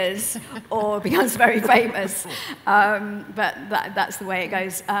disappears or becomes very famous. But that's the way it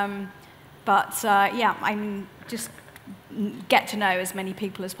goes. Yeah, I mean, just get to know as many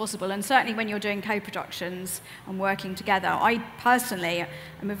people as possible. And certainly when you're doing co-productions and working together, I personally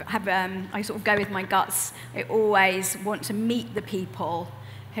I sort of go with my guts. I always want to meet the people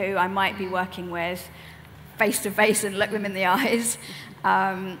who I might be working with face to face and look them in the eyes.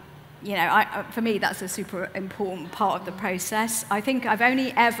 For me, that's a super important part of the process. I think I've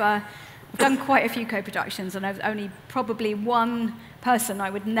done quite a few co-productions, and I've only probably one person I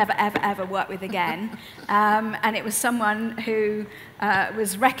would never, ever, ever work with again. And it was someone who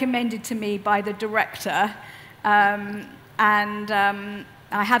was recommended to me by the director, and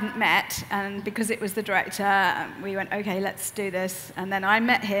I hadn't met, and because it was the director, we went, okay, let's do this. And then I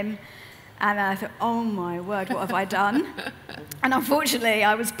met him, and I thought, oh my word, what have I done? And unfortunately,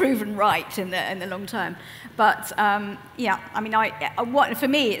 I was proven right in the long term. But yeah, I mean, for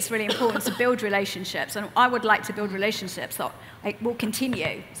me, it's really important to build relationships, and I would like to build relationships that will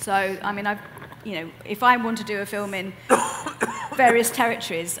continue. So, I mean, if I want to do a film in various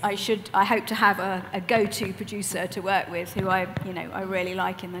territories, I hope to have a go-to producer to work with who I really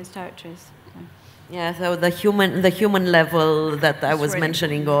like in those territories. Yeah, so the human level that I was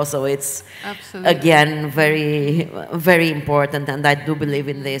mentioning also, it's absolutely, again very, very important, and I do believe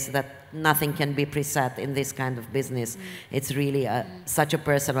in this, that nothing can be preset in this kind of business. It's really such a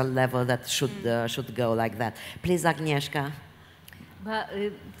personal level that should go like that. Please, Agnieszka. But,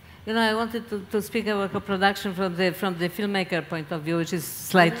 I wanted to speak about co-production from the filmmaker point of view, which is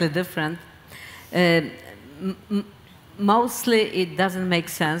slightly different. Mostly, it doesn't make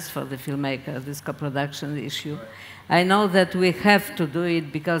sense for the filmmaker, this co-production issue. I know that we have to do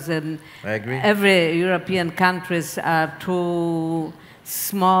it because I agree. Every European countries are too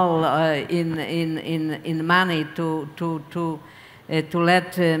small in money to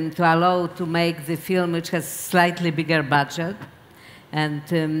allow to make the film which has slightly bigger budget. And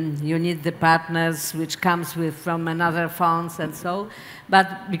you need the partners which comes from another funds and so.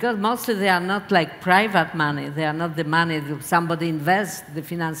 But because mostly they are not like private money, they are not the money that somebody invests, the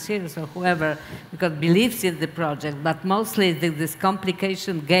financiers or whoever, because believes in the project, but mostly this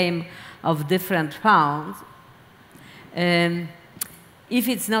complication game of different funds. If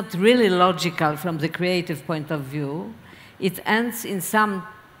it's not really logical from the creative point of view, it ends in some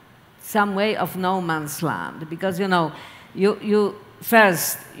way of no man's land, because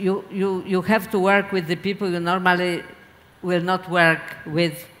first, you have to work with the people you normally will not work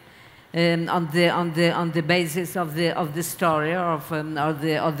with on the basis of the story or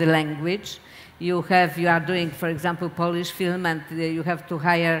the language. You are doing, for example, Polish film, and you have to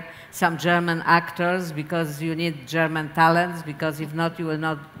hire some German actors because you need German talents, because if not, you will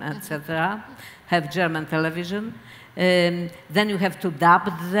not, etc. Have German television. Then you have to dub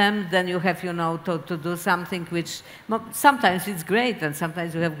them, then you have, to do something which, sometimes it's great and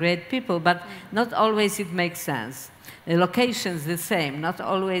sometimes you have great people, but not always it makes sense. The location's the same, not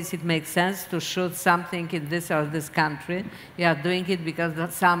always it makes sense to shoot something in this or this country. You are doing it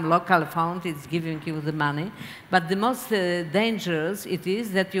because some local fund is giving you the money. But the most dangerous it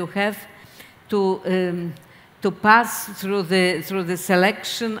is that you have to to pass through the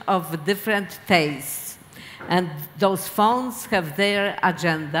selection of different tastes. And those phones have their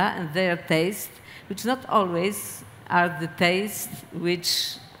agenda and their taste, which not always are the tastes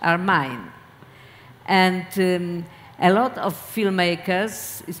which are mine. And a lot of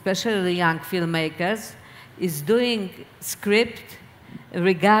filmmakers, especially young filmmakers, is doing script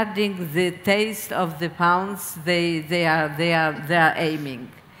regarding the taste of the pounds they are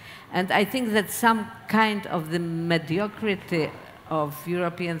aiming. And I think that some kind of the mediocrity of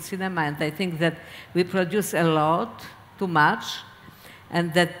European cinema, and I think that we produce a lot, too much,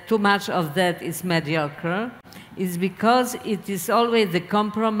 and that too much of that is mediocre, is because it is always the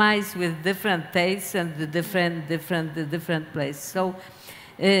compromise with different tastes and the different places. So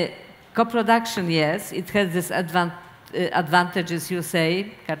co-production, yes, it has this advantages, you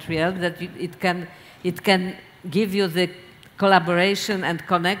say, Katriel, that it can give you the collaboration and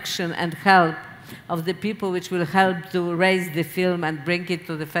connection and help of the people which will help to raise the film and bring it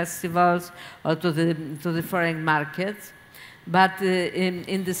to the festivals or to the foreign markets. But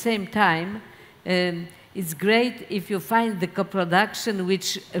in the same time, it's great if you find the co-production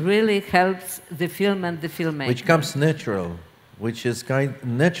which really helps the film and the filmmaker. Which comes natural, which is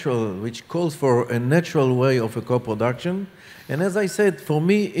natural, which calls for a natural way of a co-production. And as I said, for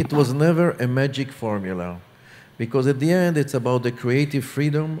me, it was never a magic formula. Because at the end, it's about the creative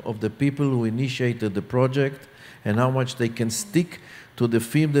freedom of the people who initiated the project and how much they can stick to the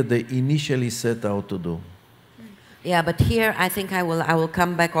film that they initially set out to do. Yeah, but here I think I will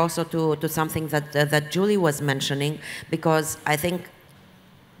come back also to something that Julie was mentioning, because I think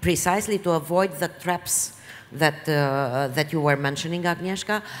precisely to avoid the traps that you were mentioning,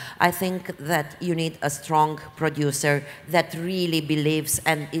 Agnieszka, I think that you need a strong producer that really believes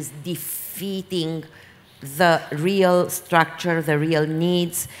and is defeating the real structure, the real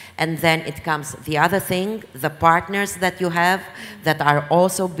needs, and then it comes the other thing, the partners that you have that are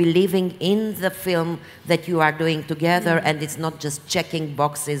also believing in the film that you are doing together, and it's not just checking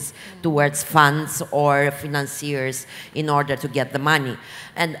boxes towards funds or financiers in order to get the money.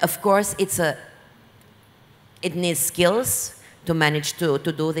 And of course, it needs skills to manage to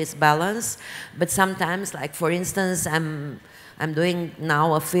do this balance, but sometimes, like for instance, I'm doing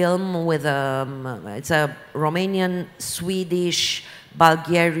now a film with it's a Romanian, Swedish,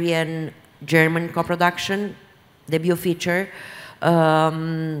 Bulgarian, German co-production, debut feature,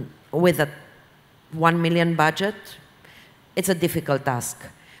 with a 1 million budget. It's a difficult task,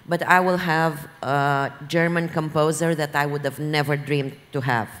 but I will have a German composer that I would have never dreamed to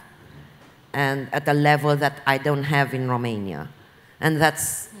have, and at a level that I don't have in Romania. And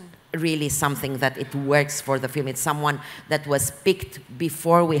that's really something that it works for the film. It's someone that was picked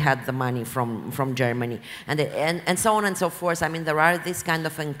before we had the money from Germany, and so on and so forth. I mean, there are these kind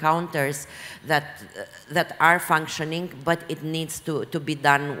of encounters that are functioning, but it needs to be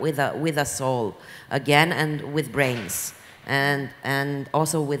done with a soul again, and with brains, and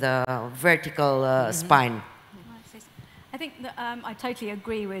also with a vertical spine. I think that I totally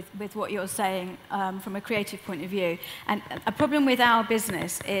agree with what you're saying from a creative point of view. And a problem with our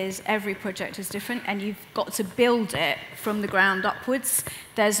business is every project is different, and you've got to build it from the ground upwards.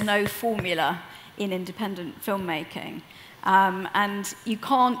 There's no formula in independent filmmaking. And you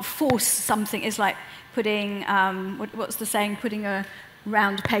can't force something. It's like putting, what's the saying, putting a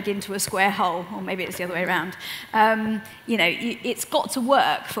round peg into a square hole, or maybe it's the other way around. You know, it's got to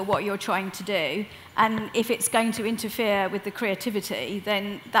work for what you're trying to do. And if it's going to interfere with the creativity,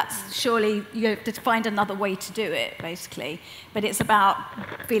 then that's surely, you have to find another way to do it, basically. But it's about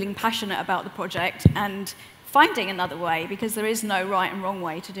feeling passionate about the project and finding another way, because there is no right and wrong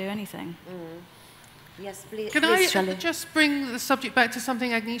way to do anything. Yes, please. Can please, I Shelley? just bring the subject back to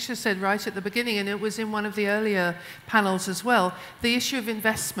something Agnieszka said right at the beginning, and it was in one of the earlier panels as well, the issue of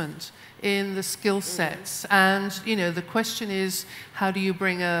investment in the skill sets. And, you know, the question is, how do you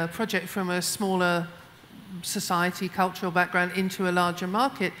bring a project from a smaller society, cultural background into a larger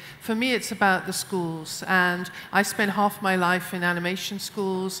market? For me, it's about the schools. And I spent half my life in animation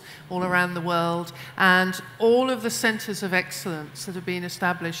schools all around the world. And all of the centers of excellence that have been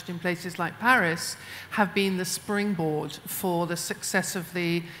established in places like Paris have been the springboard for the success of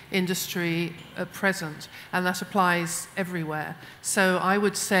the industry at present. And that applies everywhere. So I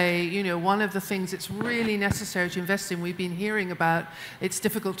would say, you know, one of the things it's really necessary to invest in, we've been hearing about, it's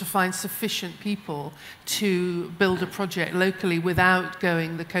difficult to find sufficient people to build a project locally without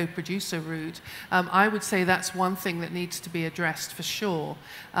going the co-producer route. I would say that's one thing that needs to be addressed for sure,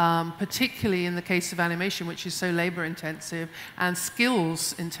 particularly in the case of animation, which is so labor intensive and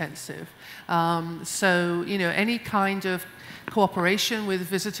skills intensive. So, you know, any kind of cooperation with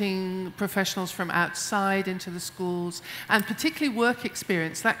visiting professionals from outside into the schools, and particularly work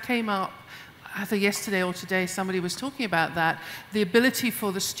experience, that came up either yesterday or today. Somebody was talking about that, the ability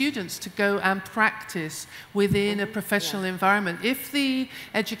for the students to go and practice within a professional environment. If the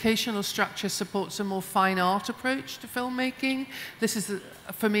educational structure supports a more fine art approach to filmmaking, this is,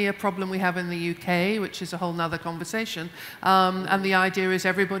 for me, a problem we have in the UK, which is a whole nother conversation. And the idea is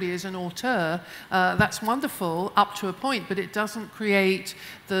everybody is an auteur. That's wonderful up to a point, but it doesn't create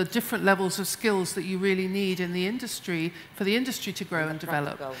the different levels of skills that you really need in the industry for the industry to grow and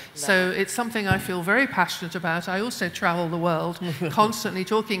develop. So it's something I feel very passionate about. I also travel the world constantly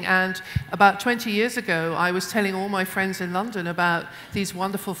talking, and about 20 years ago I was telling all my friends in London about these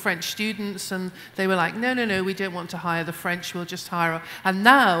wonderful French students, and they were like, no, no, no, we don't want to hire the French, we'll just hire. And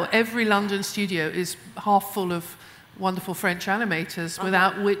now every London studio is half full of wonderful French animators,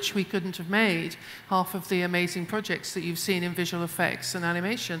 without which we couldn't have made half of the amazing projects that you've seen in visual effects and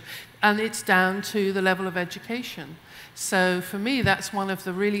animation. And it's down to the level of education. So for me, that's one of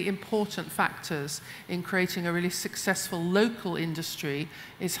the really important factors in creating a really successful local industry,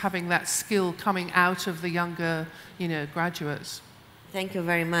 is having that skill coming out of the younger, you know, graduates. Thank you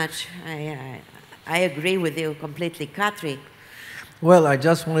very much. I agree with you completely. Katriel. Well, I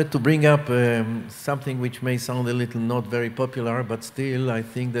just wanted to bring up something which may sound a little not very popular, but still I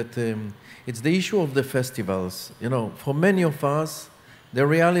think that it's the issue of the festivals. You know, for many of us, the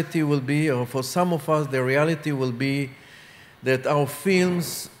reality will be, or for some of us, the reality will be that our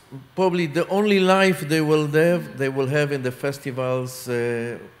films, probably the only life they will have in the festivals,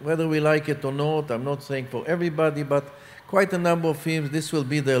 whether we like it or not. I'm not saying for everybody, but quite a number of films, this will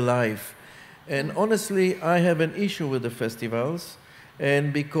be their life. And honestly, I have an issue with the festivals.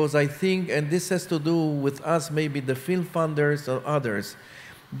 And because I think, and this has to do with us, maybe the film funders or others,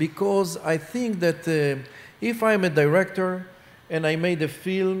 because I think that if I'm a director and I made a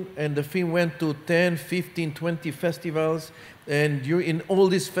film and the film went to 10, 15, 20 festivals, and you're in all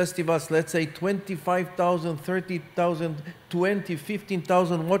these festivals, let's say 25,000, 30,000, 20,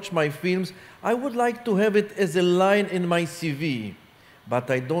 15,000 watch my films, I would like to have it as a line in my CV, but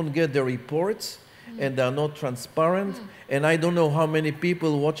I don't get the reports, and they are not transparent, and I don't know how many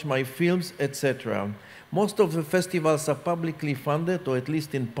people watch my films, etc. Most of the festivals are publicly funded, or at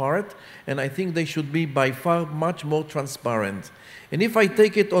least in part, and I think they should be by far much more transparent. And if I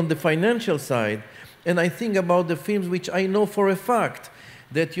take it on the financial side, and I think about the films which I know for a fact,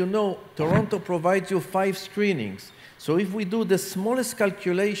 that, you know, Toronto provides you 5 screenings. So if we do the smallest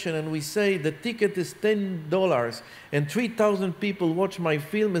calculation and we say the ticket is $10 and 3,000 people watch my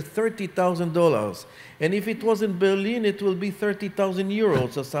film, it's $30,000. And if it was in Berlin, it will be 30,000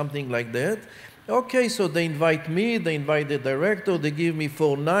 euros or something like that. Okay, so they invite me, they invite the director, they give me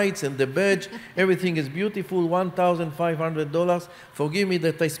 4 nights and the badge, everything is beautiful, $1,500. Forgive me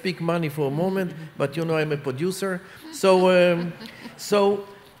that I speak money for a moment, but you know I'm a producer. So,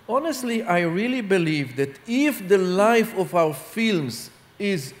 honestly, I really believe that if the life of our films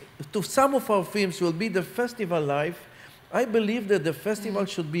is, to some of our films will be the festival life, I believe that the festival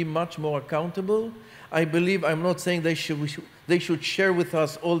should be much more accountable. I believe, I'm not saying they should share with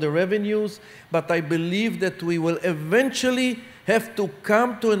us all the revenues, but I believe that we will eventually have to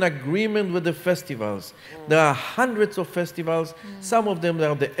come to an agreement with the festivals. There are hundreds of festivals. Some of them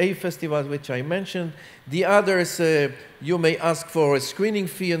are the A festivals, which I mentioned. The others, you may ask for a screening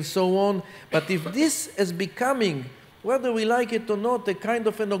fee and so on. But if this is becoming, whether we like it or not, a kind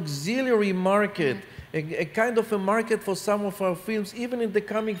of an auxiliary market, a kind of a market for some of our films, even in the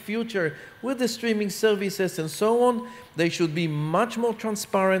coming future, with the streaming services and so on, they should be much more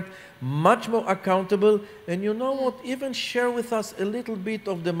transparent, much more accountable, and you know what, even share with us a little bit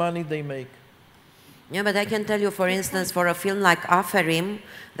of the money they make. Yeah, but I can tell you, for instance, for a film like Aferim,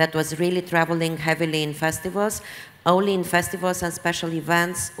 that was really traveling heavily in festivals, only in festivals and special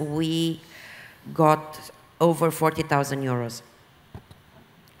events, we got over 40,000 euros.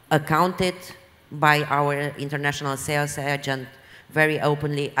 Accounted by our international sales agent very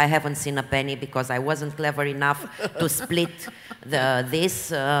openly. I haven't seen a penny because I wasn't clever enough to split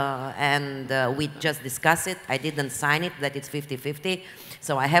this, and we just discussed it. I didn't sign it, that it's 50-50.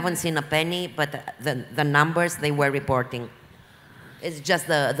 So I haven't seen a penny, but the numbers they were reporting. It's just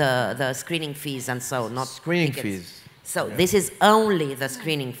the screening fees and so, not screening tickets. fees. So yeah. This is only the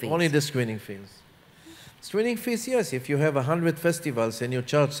screening fees. Only the screening fees. Screening fees, yes. If you have 100 festivals and you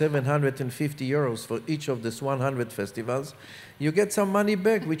charge 750 euros for each of these 100 festivals, you get some money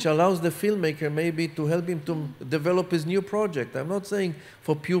back, which allows the filmmaker maybe to help him to develop his new project. I'm not saying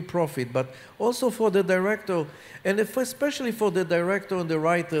for pure profit, but also for the director, and especially for the director and the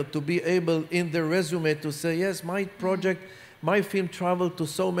writer to be able in the resume to say, yes, my project, my film traveled to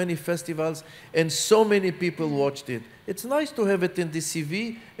so many festivals and so many people watched it. It's nice to have it in the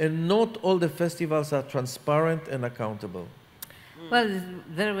CV, and not all the festivals are transparent and accountable. Well,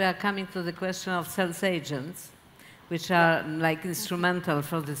 there we are coming to the question of sales agents, which are like instrumental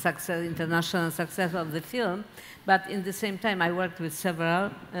for the success, international success of the film. But in the same time, I worked with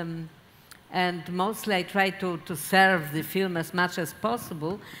several, and mostly I tried to serve the film as much as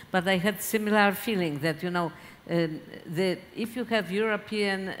possible, but I had similar feeling that, you know, if you have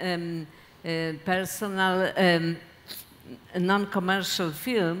European personal non-commercial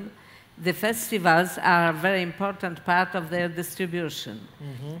film, the festivals are a very important part of their distribution.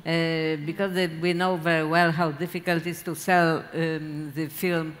 Because we know very well how difficult it is to sell the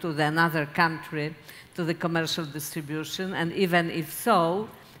film to another country, to the commercial distribution, and even if so,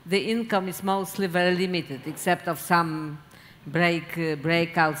 the income is mostly very limited, except of some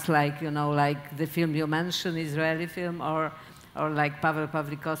breakouts, like, you know, like the film you mentioned, Israeli film, or like Paweł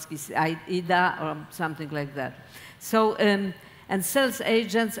Pawlikowski's Ida, or something like that. So, and sales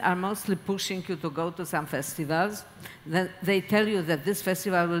agents are mostly pushing you to go to some festivals. Then they tell you that this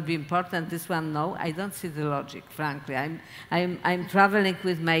festival will be important, this one no. I don't see the logic, frankly. I'm traveling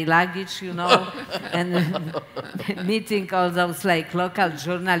with my luggage, you know, and meeting all those like local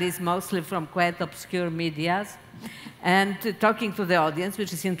journalists, mostly from quite obscure medias, and talking to the audience,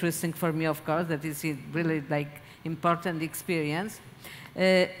 which is interesting for me, of course. That is really like important experience.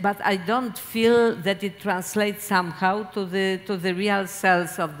 But I don't feel that it translates somehow to the real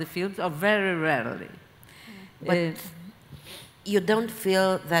sales of the films, or very rarely. But you don't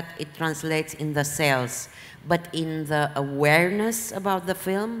feel that it translates in the sales, but in the awareness about the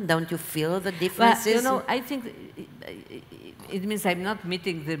film? Don't you feel the differences? Well, you know, I think it means I'm not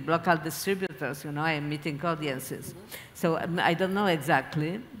meeting the local distributors, you know, I'm meeting audiences. So I don't know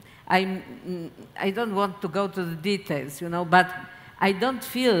exactly. I don't want to go to the details, you know, but I don't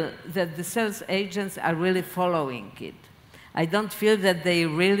feel that the sales agents are really following it. I don't feel that they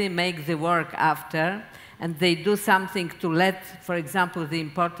really make the work after, and they do something to let, for example, the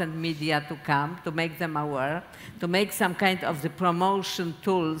important media to come, to make them aware, to make some kind of the promotion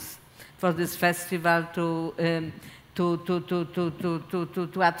tools for this festival to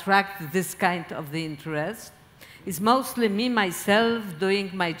attract this kind of the interest. It's mostly me, myself,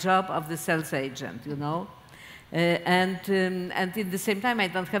 doing my job of the sales agent, you know. And at the same time, I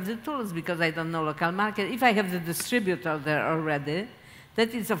don't have the tools because I don't know local market. If I have the distributor there already,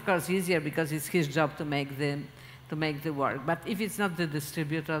 that is of course easier because it's his job to make the work. But if it's not the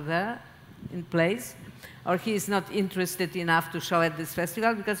distributor there in place, or he is not interested enough to show at this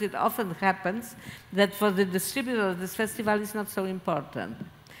festival, because it often happens that for the distributor, this festival is not so important.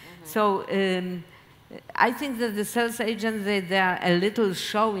 So I think that the sales agents, they are a little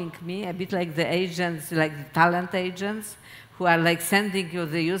showing me, a bit like the agents, like the talent agents, who are like sending you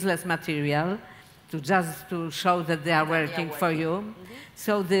the useless material just to show that they are working for you.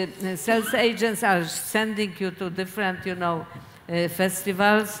 So the sales agents are sending you to different, you know,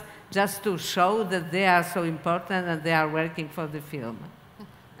 festivals just to show that they are so important and they are working for the film.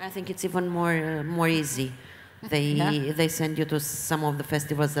 I think it's even more easy. They send you to some of the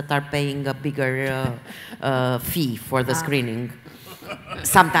festivals that are paying a bigger fee for the screening.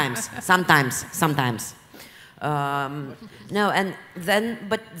 Sometimes. No, and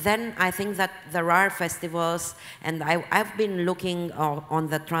but then I think that there are festivals, and I've been looking on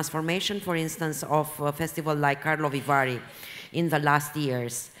the transformation, for instance, of a festival like Karlovy Vary in the last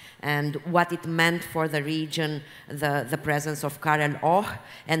years, and what it meant for the region, the presence of Karel Och,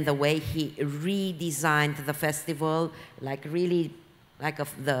 and the way he redesigned the festival, like really like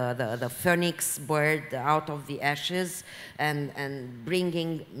the phoenix bird out of the ashes, and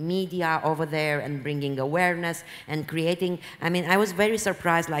bringing media over there and bringing awareness and creating. I mean, I was very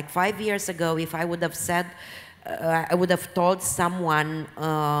surprised, like 5 years ago, if I would have said, I would have told someone,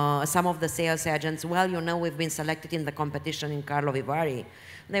 some of the sales agents, well, you know, we've been selected in the competition in Karlovy Vary.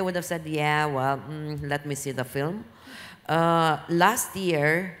 They would have said, yeah, well, let me see the film. Last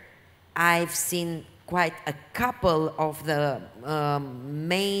year, I've seen quite a couple of the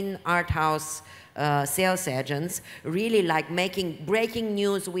main art house sales agents really like making breaking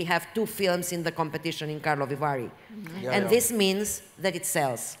news. We have 2 films in the competition in Karlovy Vary. And this means that it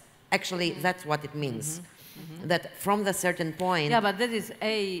sells. Actually, that's what it means. that from the certain point. Yeah, but that is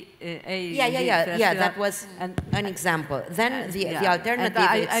yeah. That was an example. Then the alternative.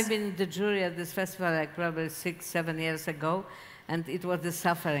 And I've been in the jury at this festival like probably 6, 7 years ago, and it was the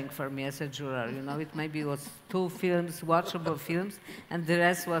suffering for me as a juror. You know, it maybe was 2 films, watchable films, and the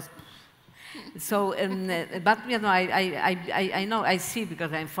rest was. So, but you know, I know, I see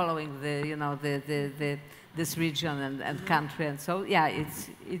because I'm following the, you know, this region and country, and so yeah,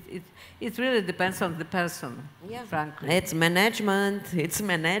 it really depends on the person. Yeah. Frankly, it's management. It's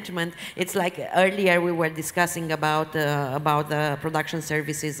management. It's like earlier we were discussing about the production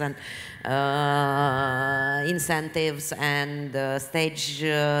services and incentives and stage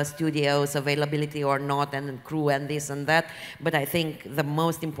studios availability or not, and crew and this and that. But I think the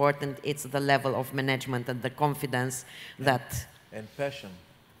most important it's the level of management and the confidence that and passion.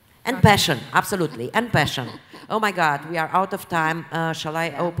 And passion, absolutely, and passion. Oh my God, we are out of time. Shall I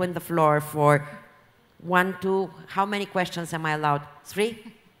open the floor for 1, 2, how many questions am I allowed? 3?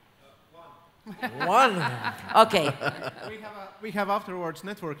 1. Okay. We have afterwards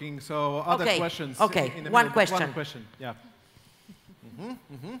networking, so other questions. Okay, in a one minute. question. One question, yeah.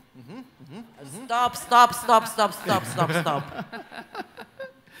 Stop.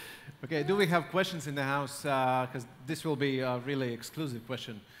 Okay, do we have questions in the house? Because this will be a really exclusive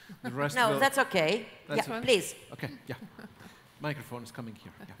question. The rest No, will that's okay. Please. Okay, yeah. Microphone is coming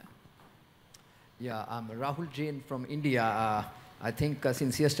here. Yeah, I'm Rahul Jain from India. I think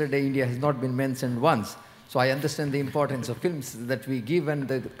since yesterday, India has not been mentioned once. So I understand the importance of films that we give and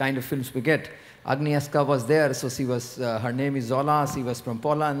the kind of films we get. Agnieszka was there, so she was, her name is Zola. She was from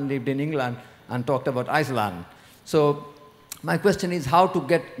Poland, lived in England, and talked about Iceland. So my question is how to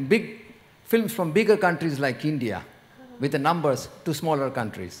get big films from bigger countries like India with the numbers to smaller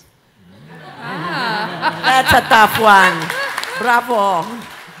countries. That's a tough one. Bravo.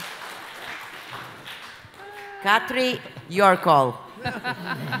 Katri, your call.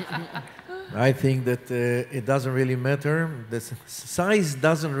 I think that it doesn't really matter. The size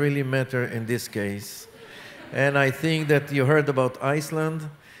doesn't really matter in this case. And I think that you heard about Iceland.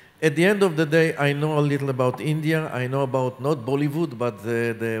 At the end of the day, I know a little about India. I know about not Bollywood, but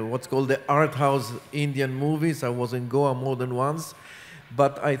what's called the art house Indian movies. I was in Goa more than once.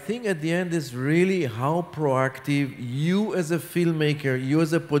 But I think at the end is really how proactive you as a filmmaker, you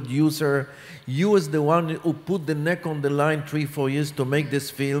as a producer, you as the one who put the neck on the line 3-4 years to make this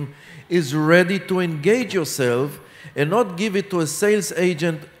film, is ready to engage yourself and not give it to a sales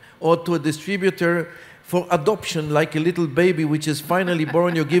agent or to a distributor for adoption, like a little baby which is finally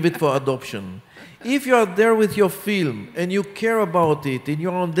born, you give it for adoption. If you are there with your film and you care about it and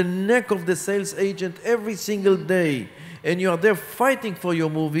you're on the neck of the sales agent every single day and you are there fighting for your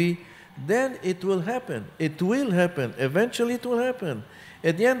movie, then it will happen. It will happen. Eventually it will happen.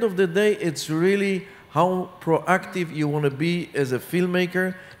 At the end of the day, it's really how proactive you want to be as a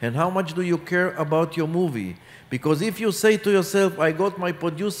filmmaker and how much do you care about your movie. Because if you say to yourself, I got my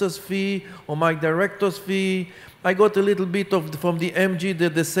producer's fee or my director's fee, I got a little bit from the MG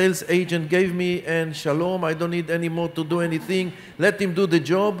that the sales agent gave me, and shalom, I don't need any more to do anything, let him do the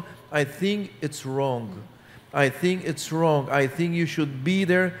job, I think it's wrong. I think it's wrong. I think you should be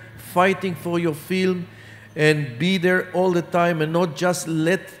there fighting for your film and be there all the time and not just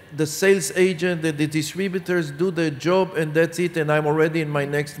let the sales agent and the distributors do their job and that's it and I'm already in my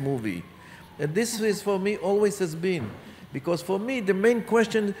next movie. And this is for me always has been. Because for me the main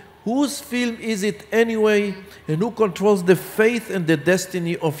question, whose film is it anyway and who controls the faith and the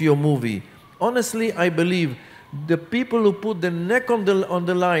destiny of your movie? Honestly, I believe the people who put the neck on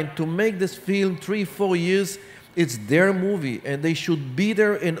the line to make this film 3-4 years, it's their movie and they should be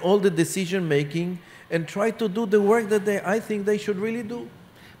there in all the decision making and try to do the work that I think they should really do.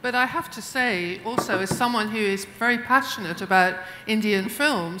 But I have to say, also, as someone who is very passionate about Indian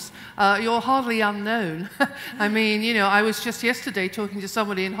films, you're hardly unknown. I mean, you know, I was just yesterday talking to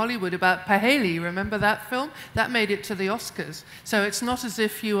somebody in Hollywood about Paheli. Remember that film? That made it to the Oscars. So it's not as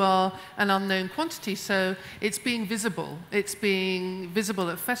if you are an unknown quantity. So it's being visible. It's being visible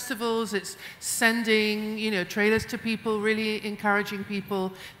at festivals. It's sending, you know, trailers to people, really encouraging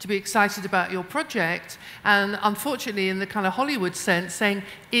people to be excited about your project. And unfortunately, in the kind of Hollywood sense, saying,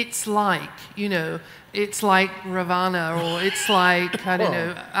 it's like, you know, it's like Ravana or it's like, I don't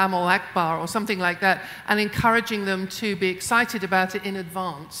know, Amal Akbar or something like that, and encouraging them to be excited about it in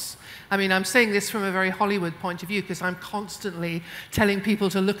advance. I mean, I'm saying this from a very Hollywood point of view because I'm constantly telling people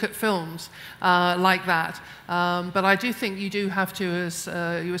to look at films like that. But I do think you do have to, as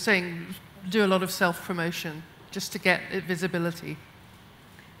you were saying, do a lot of self-promotion just to get visibility.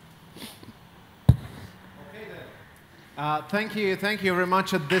 Thank you very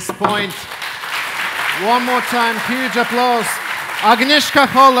much at this point. One more time, huge applause. Agnieszka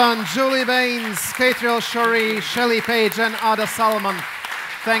Holland, Julie Baines, Katriel, Schory, Shelley Page, and Ada Salomon.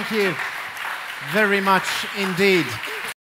 Thank you very much indeed.